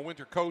putting a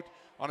winter coat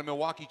on a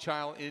Milwaukee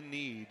child in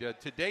need.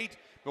 To date,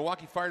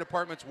 Milwaukee Fire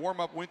Department's Warm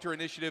Up Winter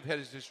Initiative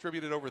has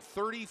distributed over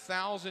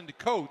 30,000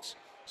 coats.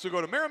 So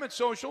go to Merriman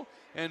Social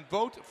and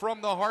vote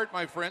from the heart,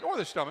 my friend, or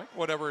the stomach,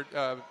 whatever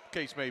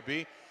case may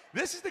be.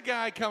 This is the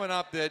guy coming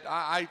up that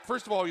I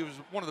first of all, he was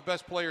one of the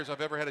best players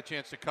I've ever had a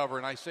chance to cover,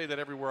 and I say that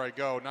everywhere I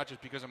go, not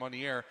just because I'm on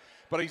the air,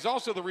 but he's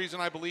also the reason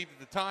I believed at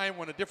the time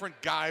when a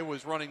different guy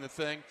was running the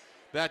thing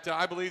that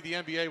I believe the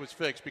NBA was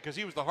fixed, because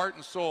he was the heart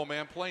and soul,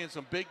 man, playing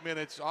some big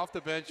minutes off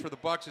the bench for the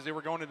Bucks as they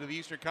were going into the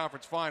Eastern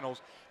Conference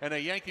Finals, and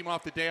they yanked him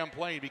off the damn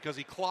plane because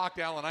he clocked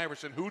Allen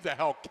Iverson. Who the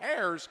hell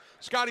cares?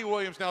 Scotty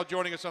Williams now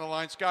joining us on the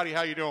line. Scotty,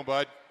 how you doing,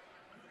 bud?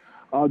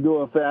 I'm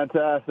doing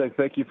fantastic.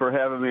 Thank you for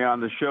having me on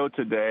the show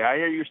today. I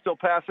hear you're still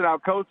passing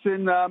out coats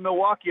in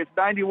Milwaukee. It's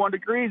 91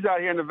 degrees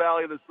out here in the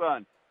Valley of the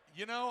Sun.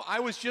 You know,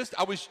 I was just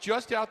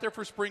out there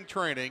for spring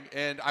training,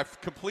 and I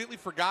completely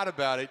forgot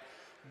about it.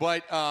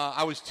 But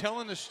I was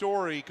telling the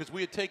story because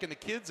we had taken the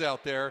kids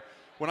out there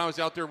when I was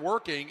out there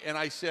working, and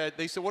they said,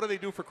 what do they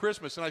do for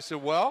Christmas? And I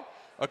said, well,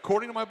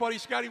 according to my buddy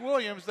Scotty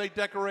Williams, they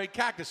decorate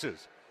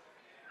cactuses.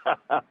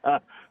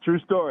 True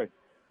story.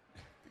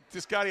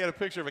 Scotty had a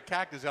picture of a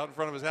cactus out in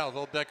front of his house,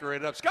 all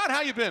decorated up. Scott,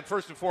 how you been,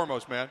 first and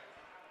foremost, man?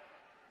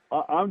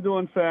 I'm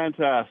doing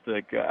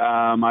fantastic.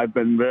 I've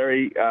been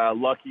very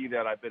lucky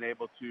that I've been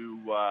able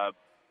to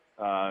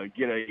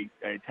get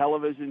a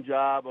television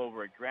job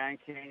over at Grand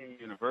Canyon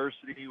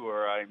University,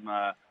 where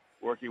I'm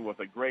working with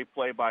a great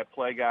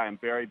play-by-play guy in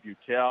Barry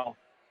Butel.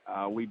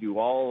 We do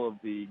all of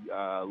the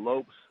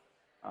Lopes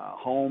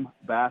home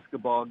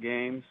basketball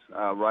games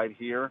right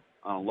here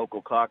on a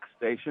local Cox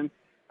station.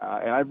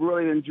 And I've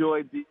really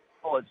enjoyed the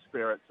college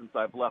spirit since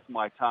I've left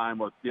my time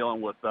with dealing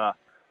with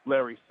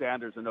Larry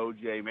Sanders and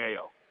O.J.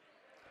 Mayo.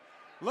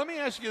 Let me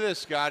ask you this,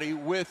 Scotty.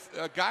 With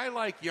a guy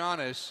like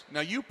Giannis, now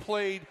you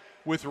played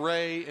with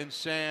Ray and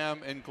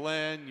Sam and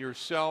Glenn,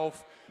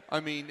 yourself. I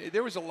mean,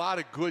 there was a lot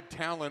of good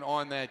talent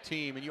on that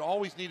team, and you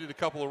always needed a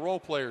couple of role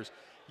players.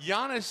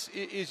 Giannis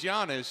is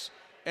Giannis,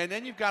 and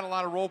then you've got a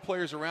lot of role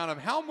players around him.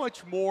 How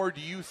much more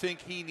do you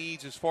think he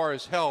needs as far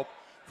as help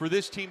for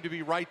this team to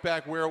be right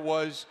back where it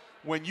was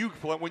when you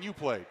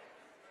played?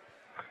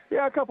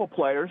 Yeah, a couple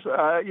players,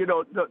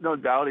 no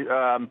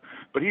doubt.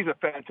 But he's a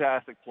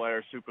fantastic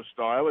player,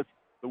 superstar. I was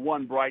the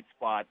one bright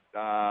spot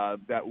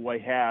that we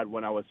had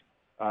when I was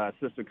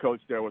assistant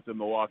coach there with the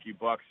Milwaukee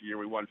Bucks year.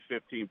 We won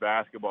 15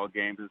 basketball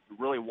games. Is to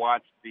really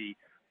watch the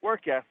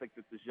work ethic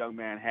that this young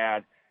man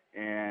had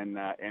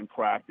and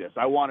practice.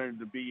 I wanted him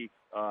to be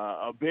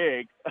a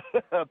big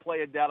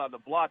playing down on the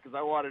block because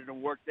I wanted him to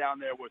work down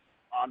there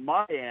on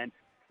my end.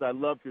 I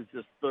loved his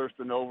just thirst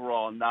and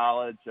overall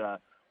knowledge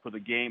for the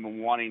game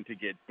and wanting to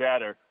get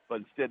better, but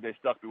instead they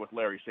stuck me with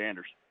Larry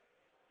Sanders.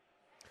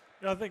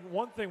 I think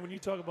one thing when you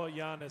talk about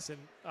Giannis, and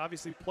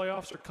obviously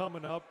playoffs are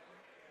coming up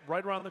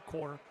right around the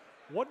corner,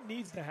 what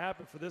needs to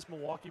happen for this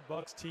Milwaukee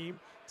Bucks team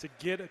to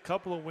get a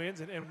couple of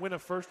wins and win a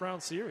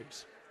first-round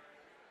series?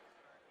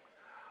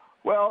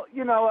 Well,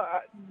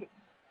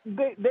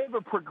 they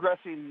were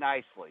progressing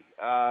nicely.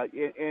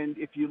 And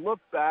if you look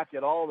back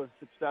at all the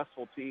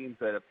successful teams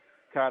that have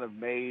kind of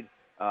made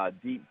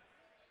deep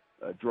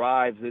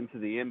drives into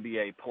the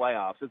NBA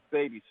playoffs, it's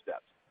baby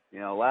steps.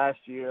 Last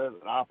year,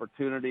 an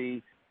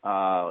opportunity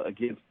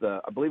against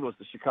I believe it was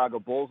the Chicago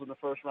Bulls in the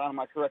first round. Am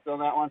I correct on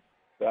that one?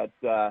 That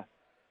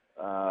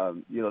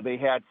they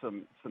had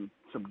some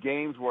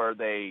games where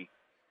they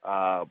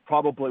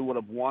probably would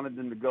have wanted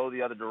them to go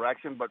the other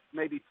direction, but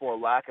maybe for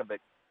lack of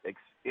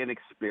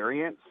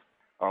inexperience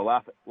or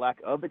lack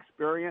of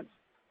experience,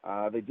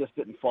 they just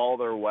didn't fall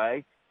their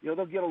way.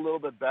 They'll get a little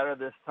bit better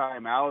this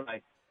time out.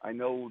 I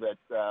know that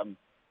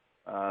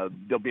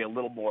they'll be a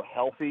little more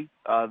healthy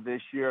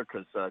this year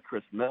because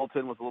Chris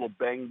Middleton was a little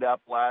banged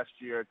up last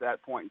year at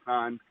that point in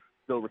time,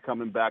 still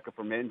coming back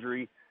from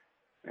injury.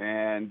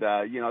 And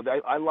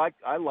I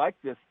like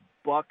this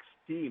Bucks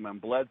team,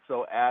 and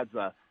Bledsoe adds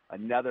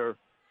another,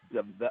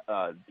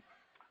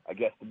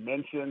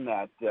 dimension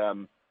that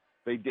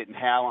they didn't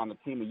have on the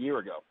team a year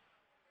ago.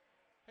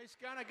 Hey,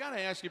 Scott, I got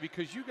to ask you,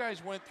 because you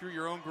guys went through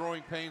your own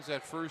growing pains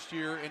that first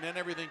year, and then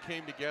everything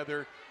came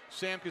together.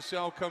 Sam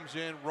Cassell comes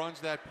in, runs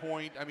that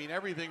point. I mean,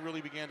 everything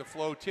really began to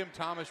flow. Tim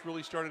Thomas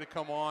really started to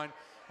come on.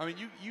 I mean,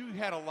 you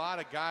had a lot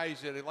of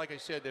guys that, like I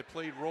said, that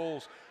played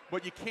roles,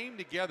 but you came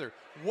together.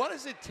 What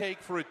does it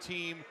take for a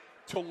team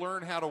to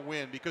learn how to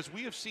win? Because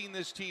we have seen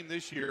this team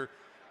this year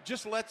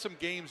just let some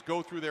games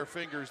go through their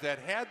fingers that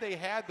had they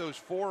had those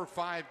 4 or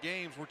 5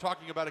 games, we're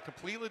talking about a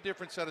completely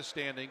different set of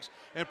standings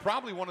and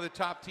probably one of the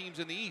top teams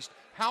in the East.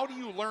 How do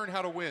you learn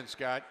how to win,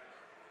 Scott?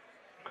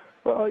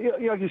 Well,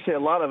 like you say, a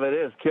lot of it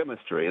is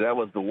chemistry. That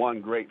was the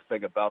one great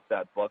thing about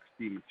that Bucks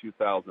team in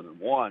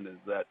 2001 is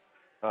that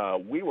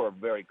we were a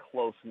very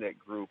close-knit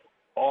group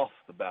off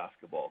the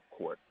basketball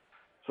court.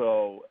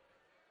 So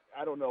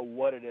I don't know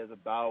what it is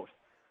about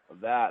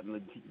that and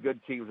the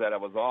good teams that I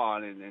was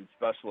on, and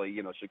especially,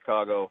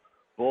 Chicago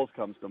Bulls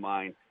comes to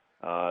mind.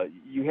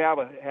 You have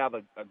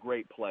a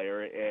great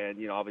player,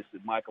 and,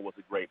 obviously Michael was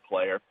a great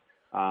player.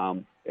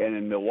 And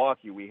in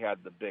Milwaukee, we had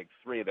the big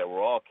three that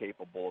were all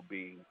capable of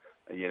being,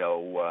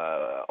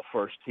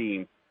 first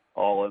team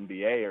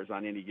All-NBAers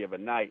on any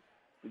given night.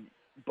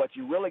 But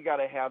you really got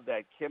to have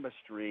that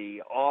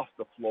chemistry off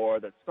the floor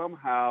that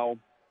somehow,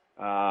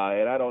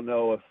 and I don't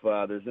know if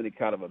there's any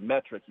kind of a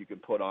metric you can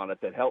put on it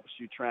that helps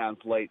you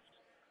translate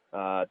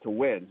to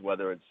wins,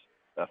 whether it's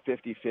a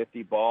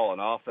 50-50 ball, an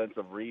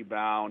offensive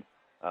rebound,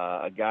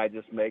 a guy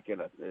just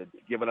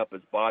giving up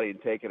his body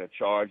and taking a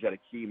charge at a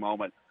key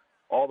moment.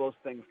 All those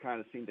things kind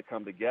of seem to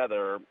come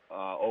together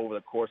over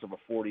the course of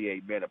a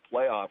 48-minute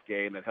playoff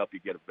game that help you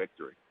get a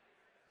victory.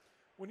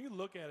 When you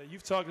look at it,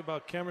 you've talked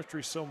about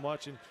chemistry so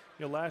much, and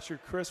last year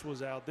Chris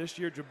was out. This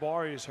year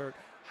Jabari is hurt.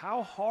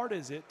 How hard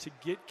is it to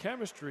get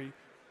chemistry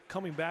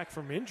coming back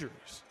from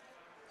injuries?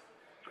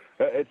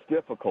 It's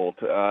difficult,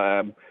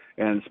 and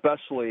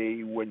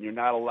especially when you're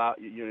not allowed.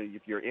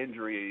 If your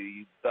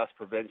injury thus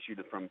prevents you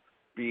from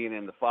being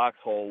in the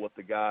foxhole with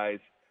the guys,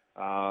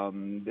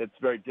 it's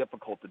very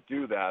difficult to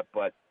do that.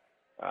 But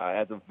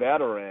as a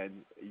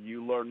veteran,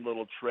 you learn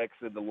little tricks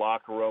in the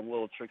locker room,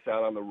 little tricks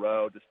out on the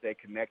road to stay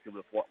connected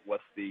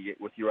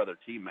with your other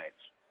teammates.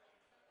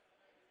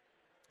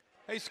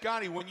 Hey,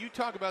 Scotty, when you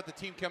talk about the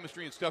team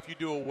chemistry and stuff you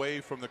do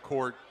away from the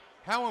court,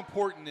 how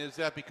important is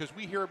that? Because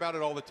we hear about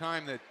it all the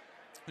time that,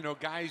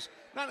 guys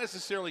not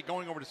necessarily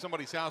going over to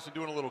somebody's house and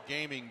doing a little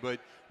gaming, but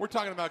we're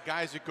talking about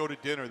guys that go to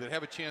dinner, that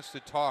have a chance to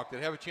talk,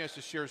 that have a chance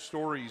to share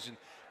stories and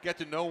get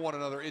to know one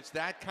another. It's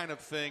that kind of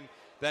thing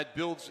that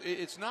builds.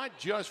 It's not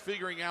just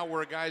figuring out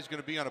where a guy's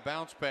going to be on a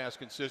bounce pass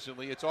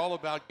consistently. It's all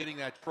about getting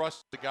that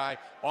trust of the guy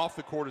off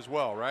the court as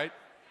well, right?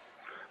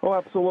 Oh,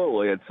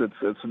 absolutely.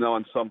 It's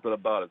knowing something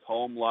about his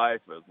home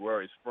life,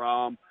 where he's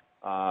from,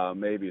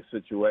 maybe a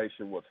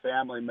situation with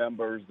family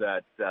members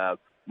that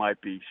might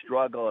be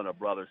struggling, a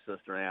brother,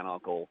 sister, aunt,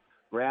 uncle,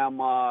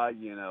 grandma,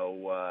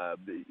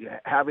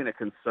 having a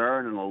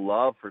concern and a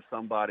love for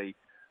somebody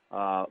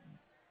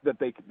that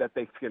they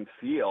can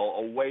feel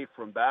away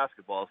from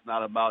basketball. It's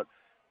not about,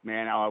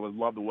 man, I would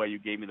love the way you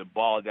gave me the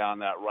ball down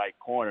that right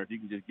corner. If you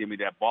can just give me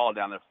that ball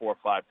down there 4 or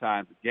 5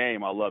 times a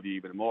game, I'll love you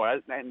even more.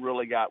 That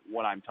really got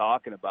what I'm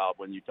talking about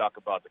when you talk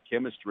about the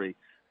chemistry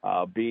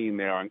being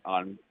there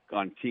on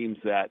teams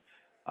that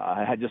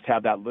just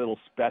have that little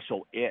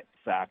special it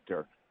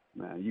factor.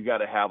 Man, you got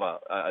to have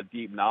a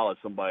deep knowledge.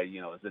 Somebody,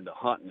 is into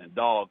hunting and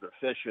dogs or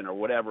fishing or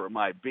whatever it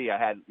might be. I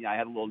had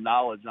a little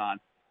knowledge on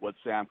what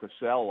Sam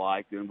Cassell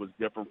liked and was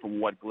different from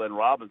what Glenn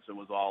Robinson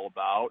was all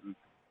about, and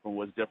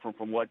was different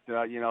from what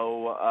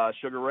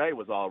Sugar Ray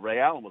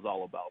Allen was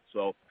all about.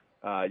 So,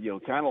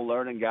 kind of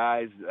learning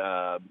guys,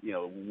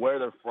 where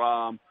they're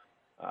from,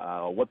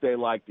 what they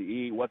like to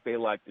eat, what they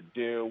like to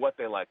do, what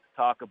they like to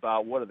talk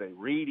about, what are they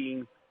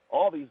reading.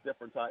 All these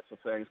different types of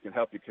things can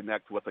help you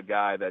connect with a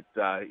guy that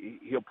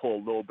he'll pull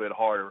a little bit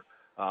harder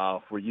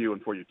for you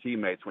and for your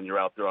teammates when you're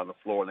out there on the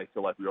floor and they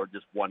feel like we are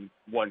just one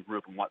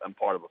group and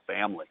part of a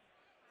family.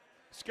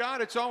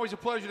 Scott, it's always a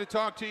pleasure to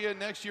talk to you.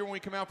 Next year when we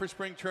come out for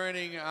spring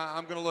training,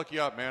 I'm going to look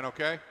you up, man,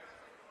 okay?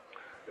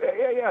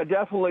 Yeah,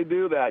 definitely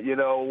do that.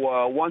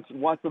 Once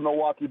a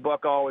Milwaukee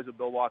Buck, always a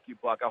Milwaukee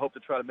Buck. I hope to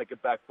try to make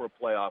it back for a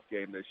playoff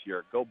game this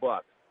year. Go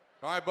Bucks.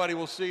 All right, buddy,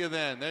 we'll see you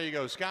then. There you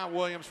go. Scott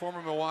Williams,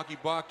 former Milwaukee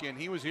Buck, and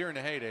he was here in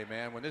the heyday,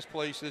 man, when this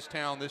place, this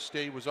town, this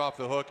state was off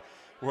the hook.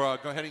 We're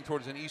heading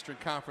towards an Eastern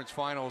Conference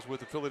Finals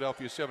with the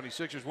Philadelphia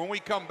 76ers. When we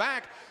come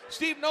back,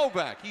 Steve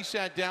Novak, he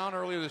sat down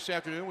earlier this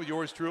afternoon with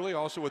yours truly,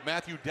 also with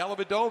Matthew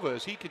Dellavedova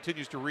as he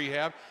continues to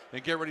rehab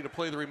and get ready to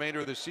play the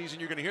remainder of the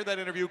season. You're going to hear that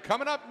interview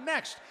coming up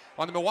next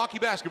on the Milwaukee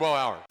Basketball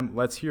Hour.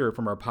 Let's hear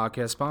from our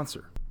podcast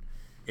sponsor.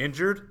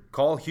 Injured?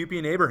 Call Hupy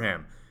and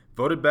Abraham.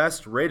 Voted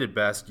best, rated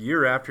best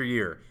year after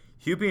year.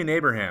 Hupy and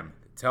Abraham.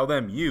 Tell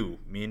them you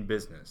mean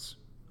business.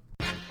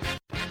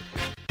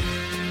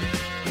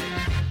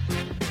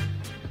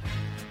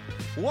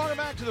 Welcome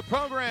back to the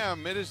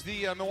program. It is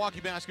the Milwaukee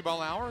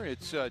Basketball Hour.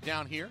 It's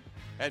down here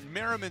at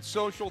Merriman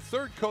Social,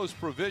 Third Coast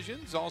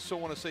Provisions. Also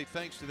want to say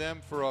thanks to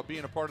them for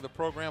being a part of the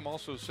program.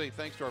 Also say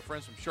thanks to our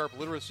friends from Sharp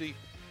Literacy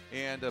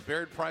and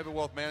Baird Private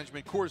Wealth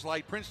Management, Coors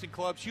Light, Princeton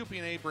Clubs, Hupy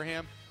and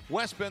Abraham,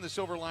 West Bend, the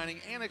Silver Lining,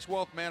 Annex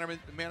Wealth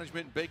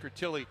Management, Baker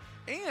Tilly.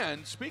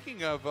 And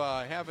speaking of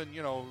having,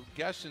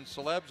 guests and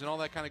celebs and all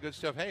that kind of good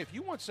stuff, hey, if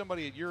you want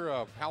somebody at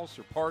your house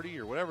or party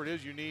or whatever it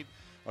is you need,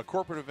 a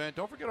corporate event,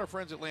 don't forget our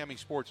friends at Lammy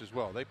Sports as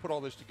well. They put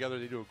all this together.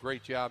 They do a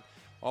great job.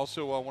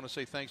 Also, I want to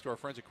say thanks to our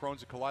friends at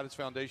Crohn's and Colitis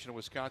Foundation of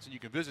Wisconsin. You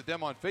can visit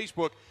them on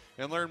Facebook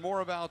and learn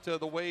more about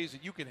the ways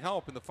that you can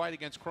help in the fight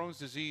against Crohn's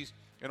disease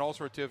and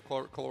ulcerative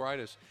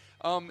colitis.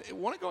 I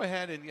want to go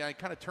ahead and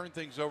kind of turn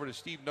things over to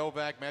Steve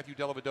Novak, Matthew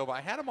Dellavedova.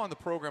 I had him on the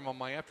program on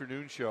my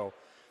afternoon show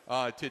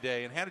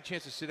today and had a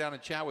chance to sit down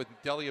and chat with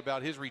Delly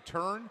about his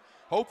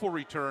hopeful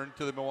return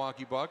to the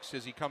Milwaukee Bucks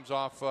as he comes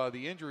off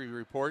the injury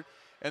report.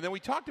 And then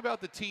we talked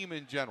about the team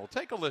in general.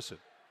 Take a listen.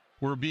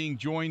 We're being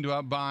joined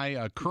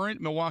by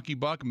current Milwaukee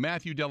Buck,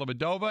 Matthew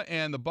Dellavedova,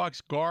 and the Bucks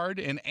guard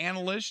and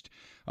analyst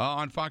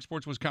on Fox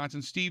Sports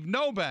Wisconsin, Steve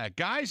Novak.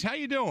 Guys, how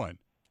you doing?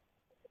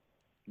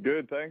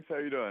 Good, thanks. How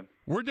you doing?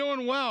 We're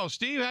doing well.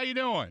 Steve, how you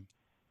doing?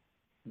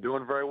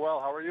 Doing very well.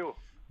 How are you?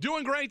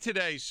 Doing great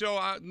today. So,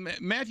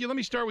 Matthew, let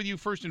me start with you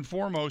first and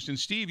foremost. And,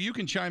 Steve, you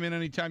can chime in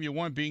anytime you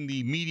want, being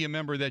the media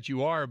member that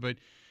you are. But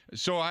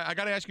so I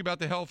got to ask you about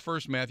the health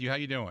first, Matthew. How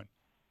you doing?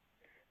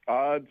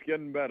 It's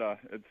getting better.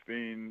 It's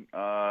been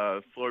a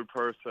slow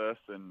process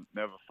and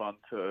never fun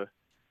to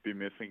be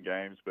missing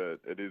games, but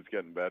it is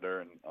getting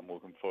better, and I'm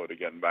looking forward to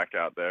getting back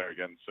out there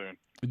again soon.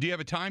 Do you have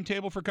a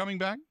timetable for coming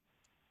back?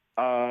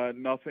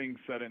 Nothing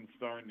set in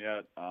stone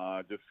yet.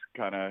 Just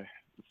kind of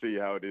see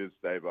how it is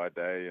day by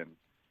day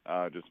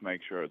and just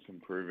make sure it's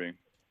improving.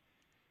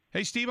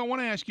 Hey, Steve, I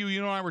want to ask you,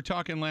 you and I were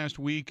talking last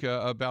week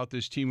about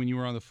this team when you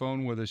were on the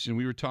phone with us, and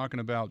we were talking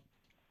about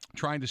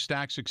trying to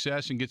stack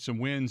success and get some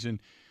wins. And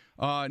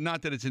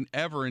not that it's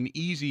ever an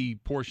easy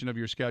portion of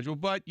your schedule,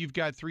 but you've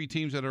got 3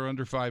 teams that are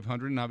under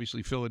 500 and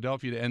obviously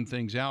Philadelphia to end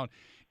things out.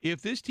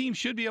 If this team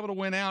should be able to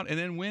win out and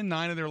then win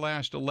 9 of their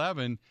last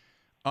 11,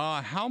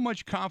 how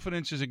much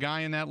confidence is a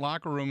guy in that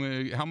locker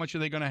room? How much are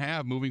they going to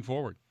have moving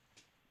forward?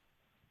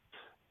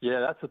 Yeah,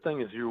 that's the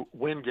thing is you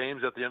win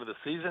games at the end of the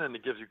season and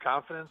it gives you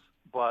confidence.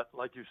 But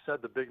like you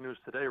said, the big news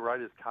today, right,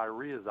 is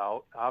Kyrie is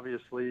out.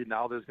 Obviously,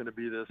 now there's going to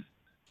be this.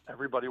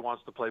 Everybody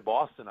wants to play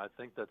Boston. I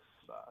think that's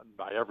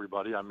by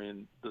everybody. I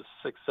mean, the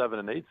 6, 7,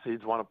 and 8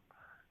 seeds want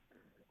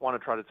to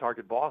try to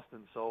target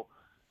Boston. So,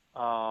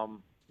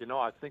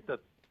 I think that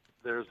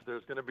there's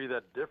going to be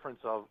that difference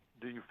of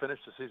do you finish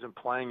the season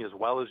playing as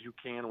well as you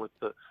can with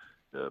the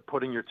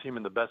putting your team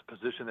in the best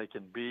position they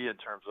can be in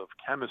terms of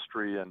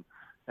chemistry and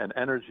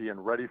energy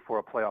and ready for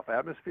a playoff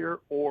atmosphere,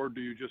 or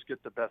do you just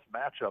get the best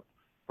matchup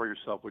for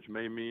yourself, which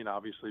may mean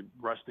obviously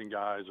resting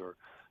guys or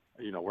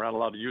we're not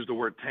allowed to use the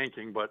word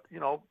tanking, but,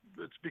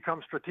 it's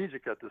become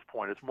strategic at this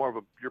point. It's more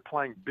of you're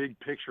playing big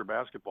picture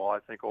basketball, I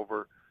think,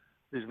 over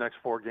these next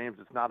 4 games.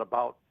 It's not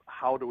about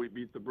how do we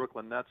beat the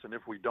Brooklyn Nets, and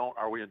if we don't,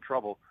 are we in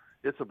trouble?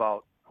 It's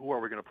about who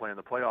are we going to play in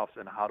the playoffs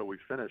and how do we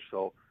finish?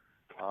 So,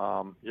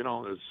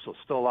 there's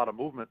still a lot of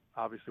movement,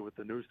 obviously, with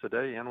the news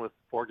today and with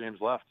 4 games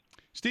left.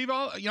 Steve,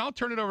 I'll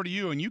turn it over to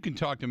you, and you can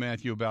talk to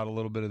Matthew about a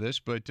little bit of this,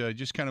 but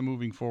just kind of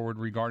moving forward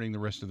regarding the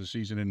rest of the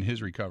season and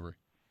his recovery.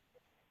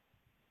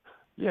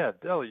 Yeah,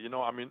 Deli,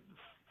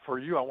 for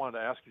you, I wanted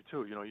to ask you,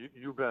 too.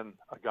 You've been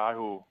a guy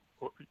who,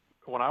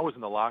 when I was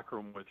in the locker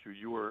room with you,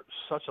 you were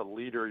such a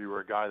leader. You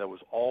were a guy that was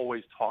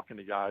always talking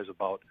to guys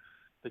about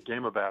the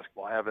game of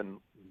basketball,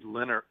 having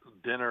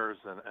dinners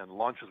and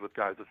lunches with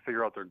guys to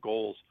figure out their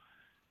goals.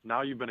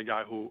 Now you've been a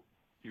guy who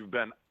you've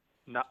been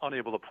not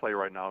unable to play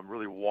right now and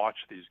really watch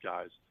these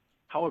guys.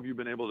 How have you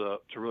been able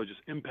to really just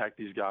impact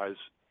these guys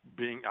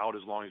being out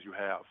as long as you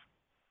have?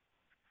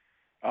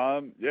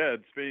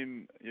 It's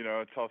been,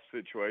 a tough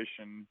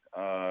situation.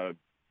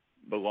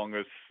 The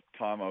longest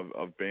time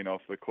I've been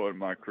off the court in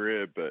my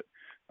career, but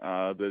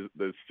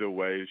there's still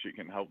ways you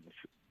can help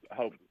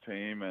the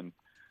team, and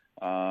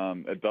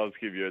it does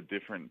give you a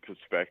different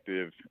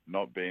perspective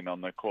not being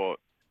on the court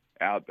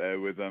out there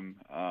with them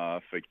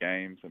for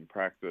games and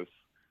practice.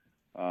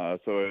 So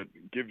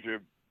it gives you a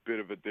bit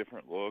of a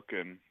different look,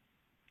 and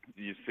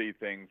you see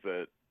things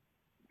that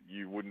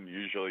you wouldn't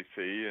usually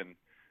see, and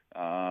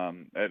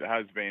it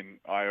has been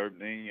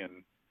eye-opening,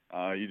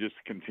 and you just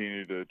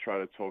continue to try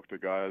to talk to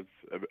guys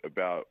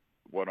about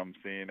what I'm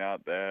seeing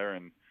out there,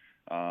 and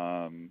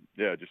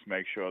just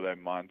make sure their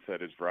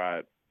mindset is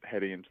right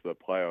heading into the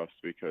playoffs,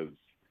 because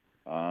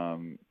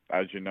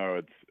as you know,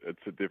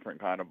 it's a different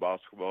kind of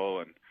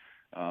basketball,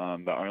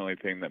 and the only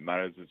thing that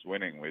matters is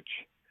winning, which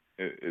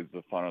is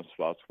the funnest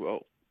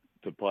basketball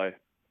to play.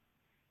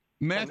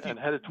 Matthew, and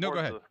headed towards no, go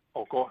ahead. I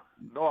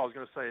was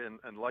going to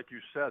say, and like you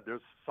said,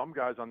 there's some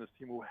guys on this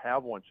team who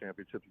have won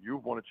championships.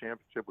 You've won a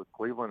championship with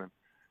Cleveland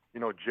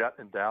and, Jet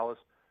in Dallas,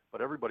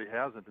 but everybody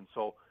hasn't. And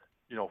so,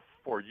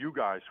 for you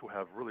guys who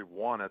have really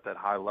won at that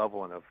high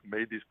level and have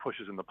made these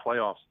pushes in the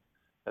playoffs,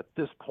 at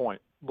this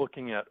point,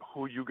 looking at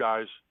who you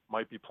guys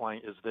might be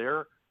playing, is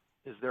there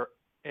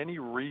any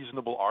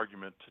reasonable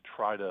argument to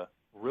try to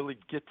really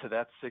get to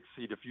that 6th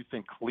seed if you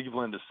think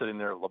Cleveland is sitting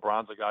there?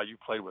 LeBron's a guy you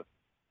played with.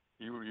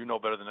 You know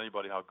better than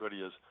anybody how good he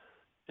is.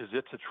 Is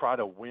it to try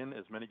to win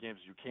as many games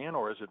as you can,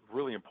 or is it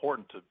really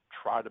important to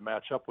try to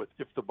match up with,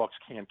 if the Bucks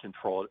can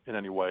control it in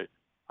any way?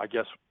 I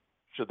guess,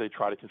 should they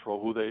try to control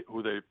who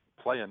they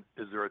play in?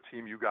 Is there a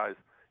team you guys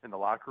in the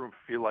locker room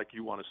feel like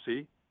you want to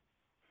see?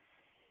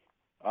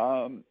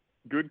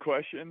 Good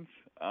questions.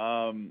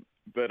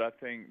 But I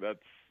think that's,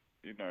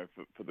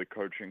 for the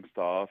coaching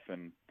staff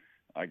and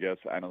I guess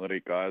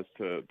analytic guys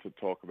to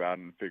talk about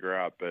and figure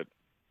out. But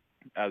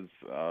as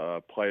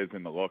players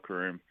in the locker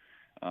room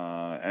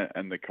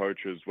and the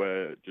coaches,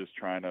 we're just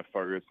trying to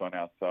focus on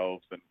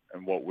ourselves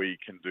and what we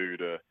can do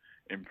to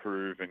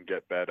improve and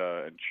get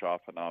better and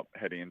sharpen up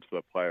heading into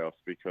the playoffs,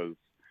 because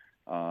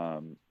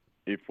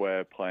if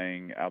we're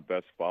playing our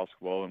best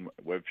basketball, and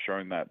we've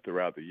shown that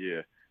throughout the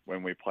year,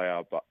 when we play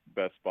our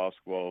best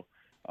basketball,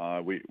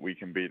 we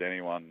can beat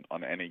anyone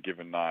on any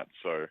given night.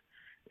 So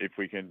if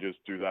we can just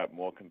do that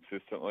more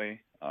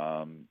consistently,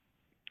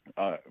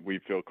 we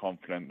feel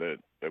confident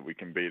that we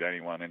can beat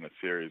anyone in a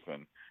series.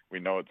 And we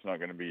know it's not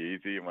going to be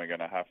easy, and we're going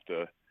to have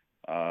to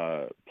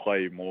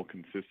play more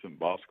consistent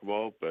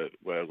basketball, but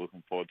we're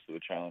looking forward to the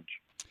challenge.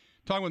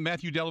 Talking with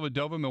Matthew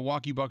Dellavedova,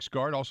 Milwaukee Bucks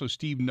guard, also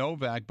Steve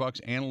Novak,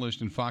 Bucks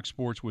analyst in Fox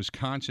Sports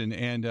Wisconsin.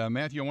 And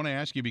Matthew, I want to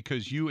ask you,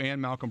 because you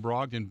and Malcolm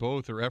Brogdon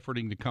both are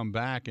efforting to come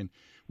back, and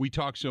we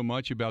talk so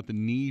much about the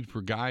need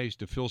for guys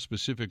to fill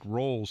specific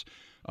roles.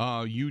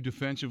 You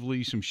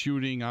defensively, some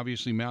shooting.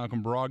 Obviously,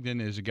 Malcolm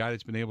Brogdon is a guy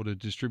that's been able to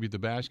distribute the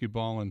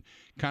basketball and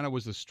kind of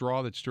was the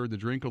straw that stirred the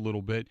drink a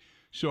little bit.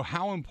 So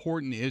how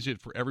important is it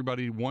for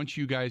everybody, once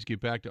you guys get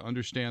back, to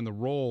understand the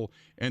role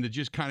and to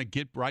just kind of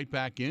get right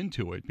back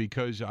into it?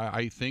 Because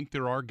I think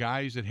there are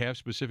guys that have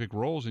specific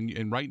roles,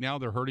 and right now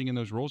they're hurting in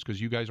those roles because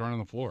you guys aren't on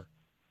the floor.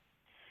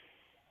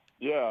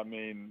 Yeah, I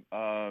mean,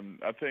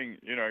 I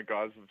think,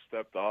 guys have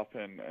stepped up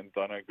and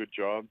done a good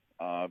job.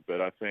 But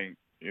I think,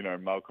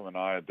 Malcolm and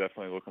I are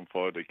definitely looking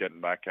forward to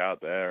getting back out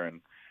there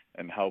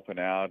and helping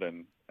out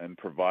and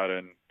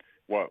providing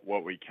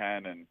what we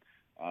can. And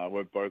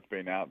we've both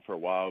been out for a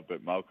while,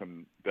 but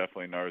Malcolm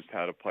definitely knows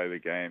how to play the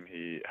game.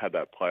 He had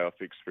that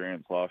playoff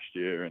experience last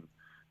year,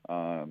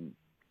 and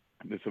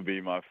this will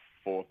be my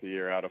 4th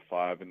year out of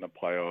 5 in the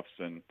playoffs,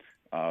 and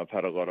I've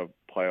had a lot of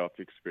playoff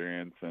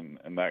experience, and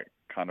that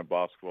kind of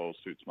basketball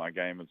suits my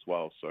game as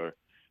well. So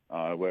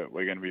we're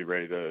going to be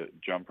ready to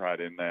jump right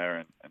in there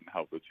and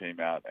help the team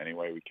out any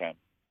way we can.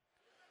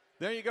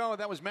 There you go.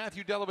 That was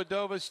Matthew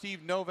Dellavedova,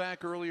 Steve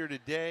Novak earlier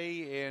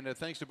today. And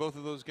thanks to both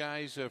of those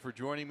guys for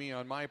joining me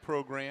on my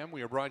program.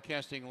 We are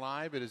broadcasting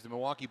live. It is the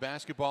Milwaukee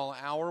Basketball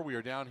Hour. We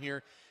are down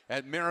here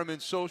at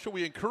Merriman Social.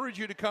 We encourage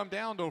you to come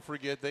down. Don't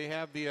forget, they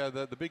have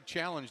the big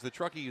challenge,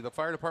 the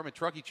Fire Department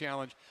Truckee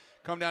Challenge.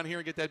 Come down here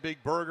and get that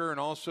big burger. And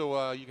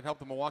also you can help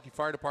the Milwaukee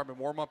Fire Department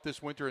warm up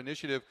this winter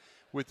initiative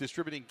with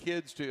distributing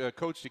kids to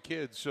Coach to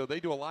Kids. So they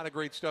do a lot of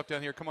great stuff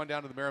down here. Come on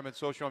down to the Merriman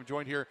Social. I'm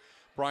joined here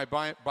by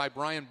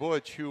Brian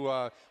Butch, who,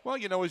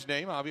 you know his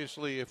name,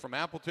 obviously, from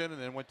Appleton,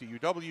 and then went to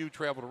UW,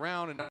 traveled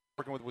around, and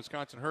working with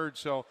Wisconsin Herd.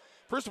 So,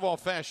 first of all,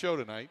 fast show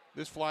tonight.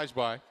 This flies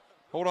by.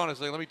 Hold on a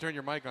second. Let me turn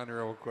your mic on there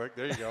real quick.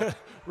 There you go.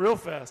 Real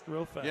fast.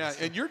 Yeah,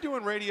 and you're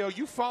doing radio.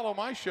 You follow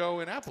my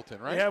show in Appleton,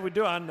 right? Yeah, we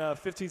do on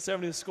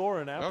 1570 The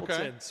Score in Appleton.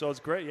 Okay. So it's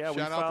great. Yeah,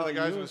 Shout out to the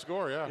guys in The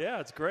Score, yeah. Yeah,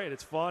 it's great.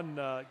 It's fun.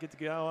 Get to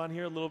go on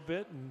here a little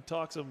bit and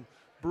talk some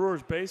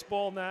Brewers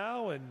baseball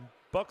now and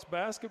Bucks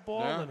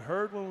basketball and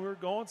Herd when we were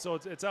going. So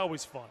it's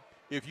always fun.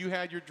 If you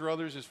had your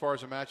druthers as far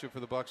as a matchup for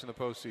the Bucks in the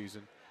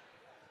postseason,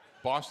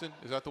 Boston,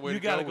 is that the way to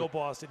go? You got to go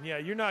Boston. Yeah,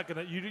 you're not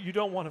going to you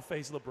don't want to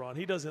face LeBron.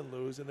 He doesn't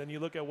lose. And then you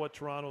look at what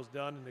Toronto's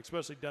done, and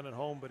especially done at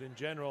home, but in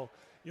general,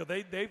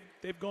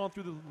 they've gone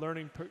through the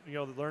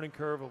learning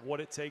curve of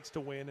what it takes to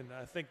win, and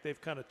I think they've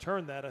kind of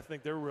turned that. I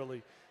think they're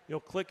really,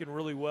 clicking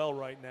really well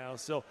right now.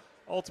 So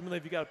ultimately,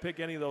 if you got to pick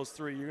any of those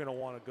three, you're going to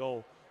want to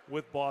go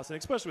with Boston,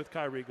 especially with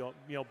Kyrie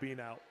being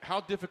out. How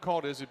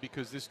difficult is it,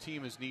 because this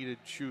team has needed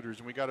shooters,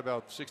 and we got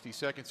about 60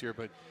 seconds here,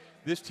 but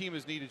this team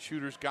has needed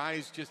shooters.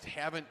 Guys just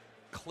haven't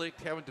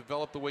clicked, haven't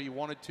developed the way you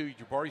wanted to.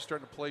 Jabari's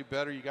starting to play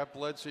better. You got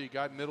Bledsoe, you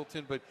got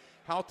Middleton, but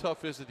how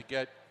tough is it to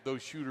get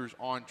those shooters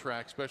on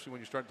track, especially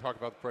when you're starting to talk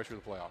about the pressure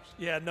of the playoffs?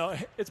 Yeah, no,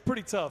 it's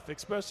pretty tough,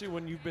 especially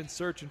when you've been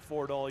searching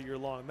for it all year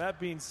long. That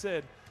being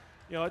said,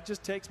 it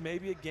just takes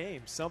maybe a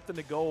game, something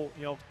to go,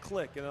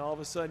 click, and then all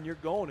of a sudden you're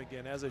going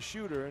again as a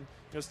shooter. And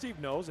Steve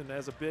knows, and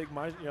as a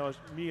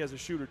me as a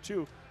shooter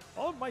too,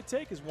 all it might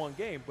take is one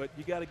game, but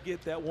you got to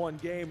get that one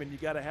game, and you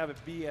got to have it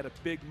be at a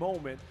big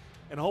moment,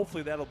 and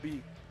hopefully that'll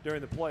be during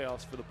the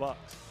playoffs for the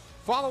Bucks.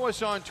 Follow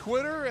us on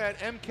Twitter at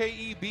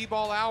MKE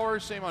B-Ball Hour.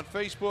 Same on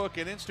Facebook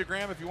and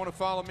Instagram. If you want to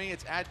follow me,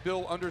 it's at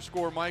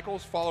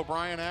Bill_Michaels. Follow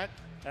Brian at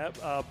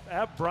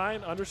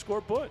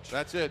Brian_Butch.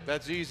 That's it.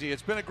 That's easy.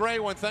 It's been a great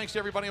one. Thanks to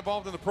everybody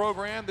involved in the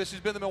program. This has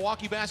been the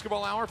Milwaukee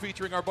Basketball Hour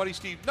featuring our buddy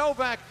Steve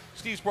Novak,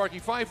 Steve Sparky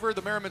Pfeiffer,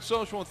 the Merriman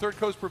Social, and Third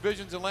Coast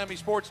Provisions and Lammy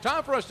Sports.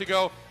 Time for us to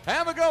go.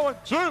 Have a good one.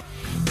 See you.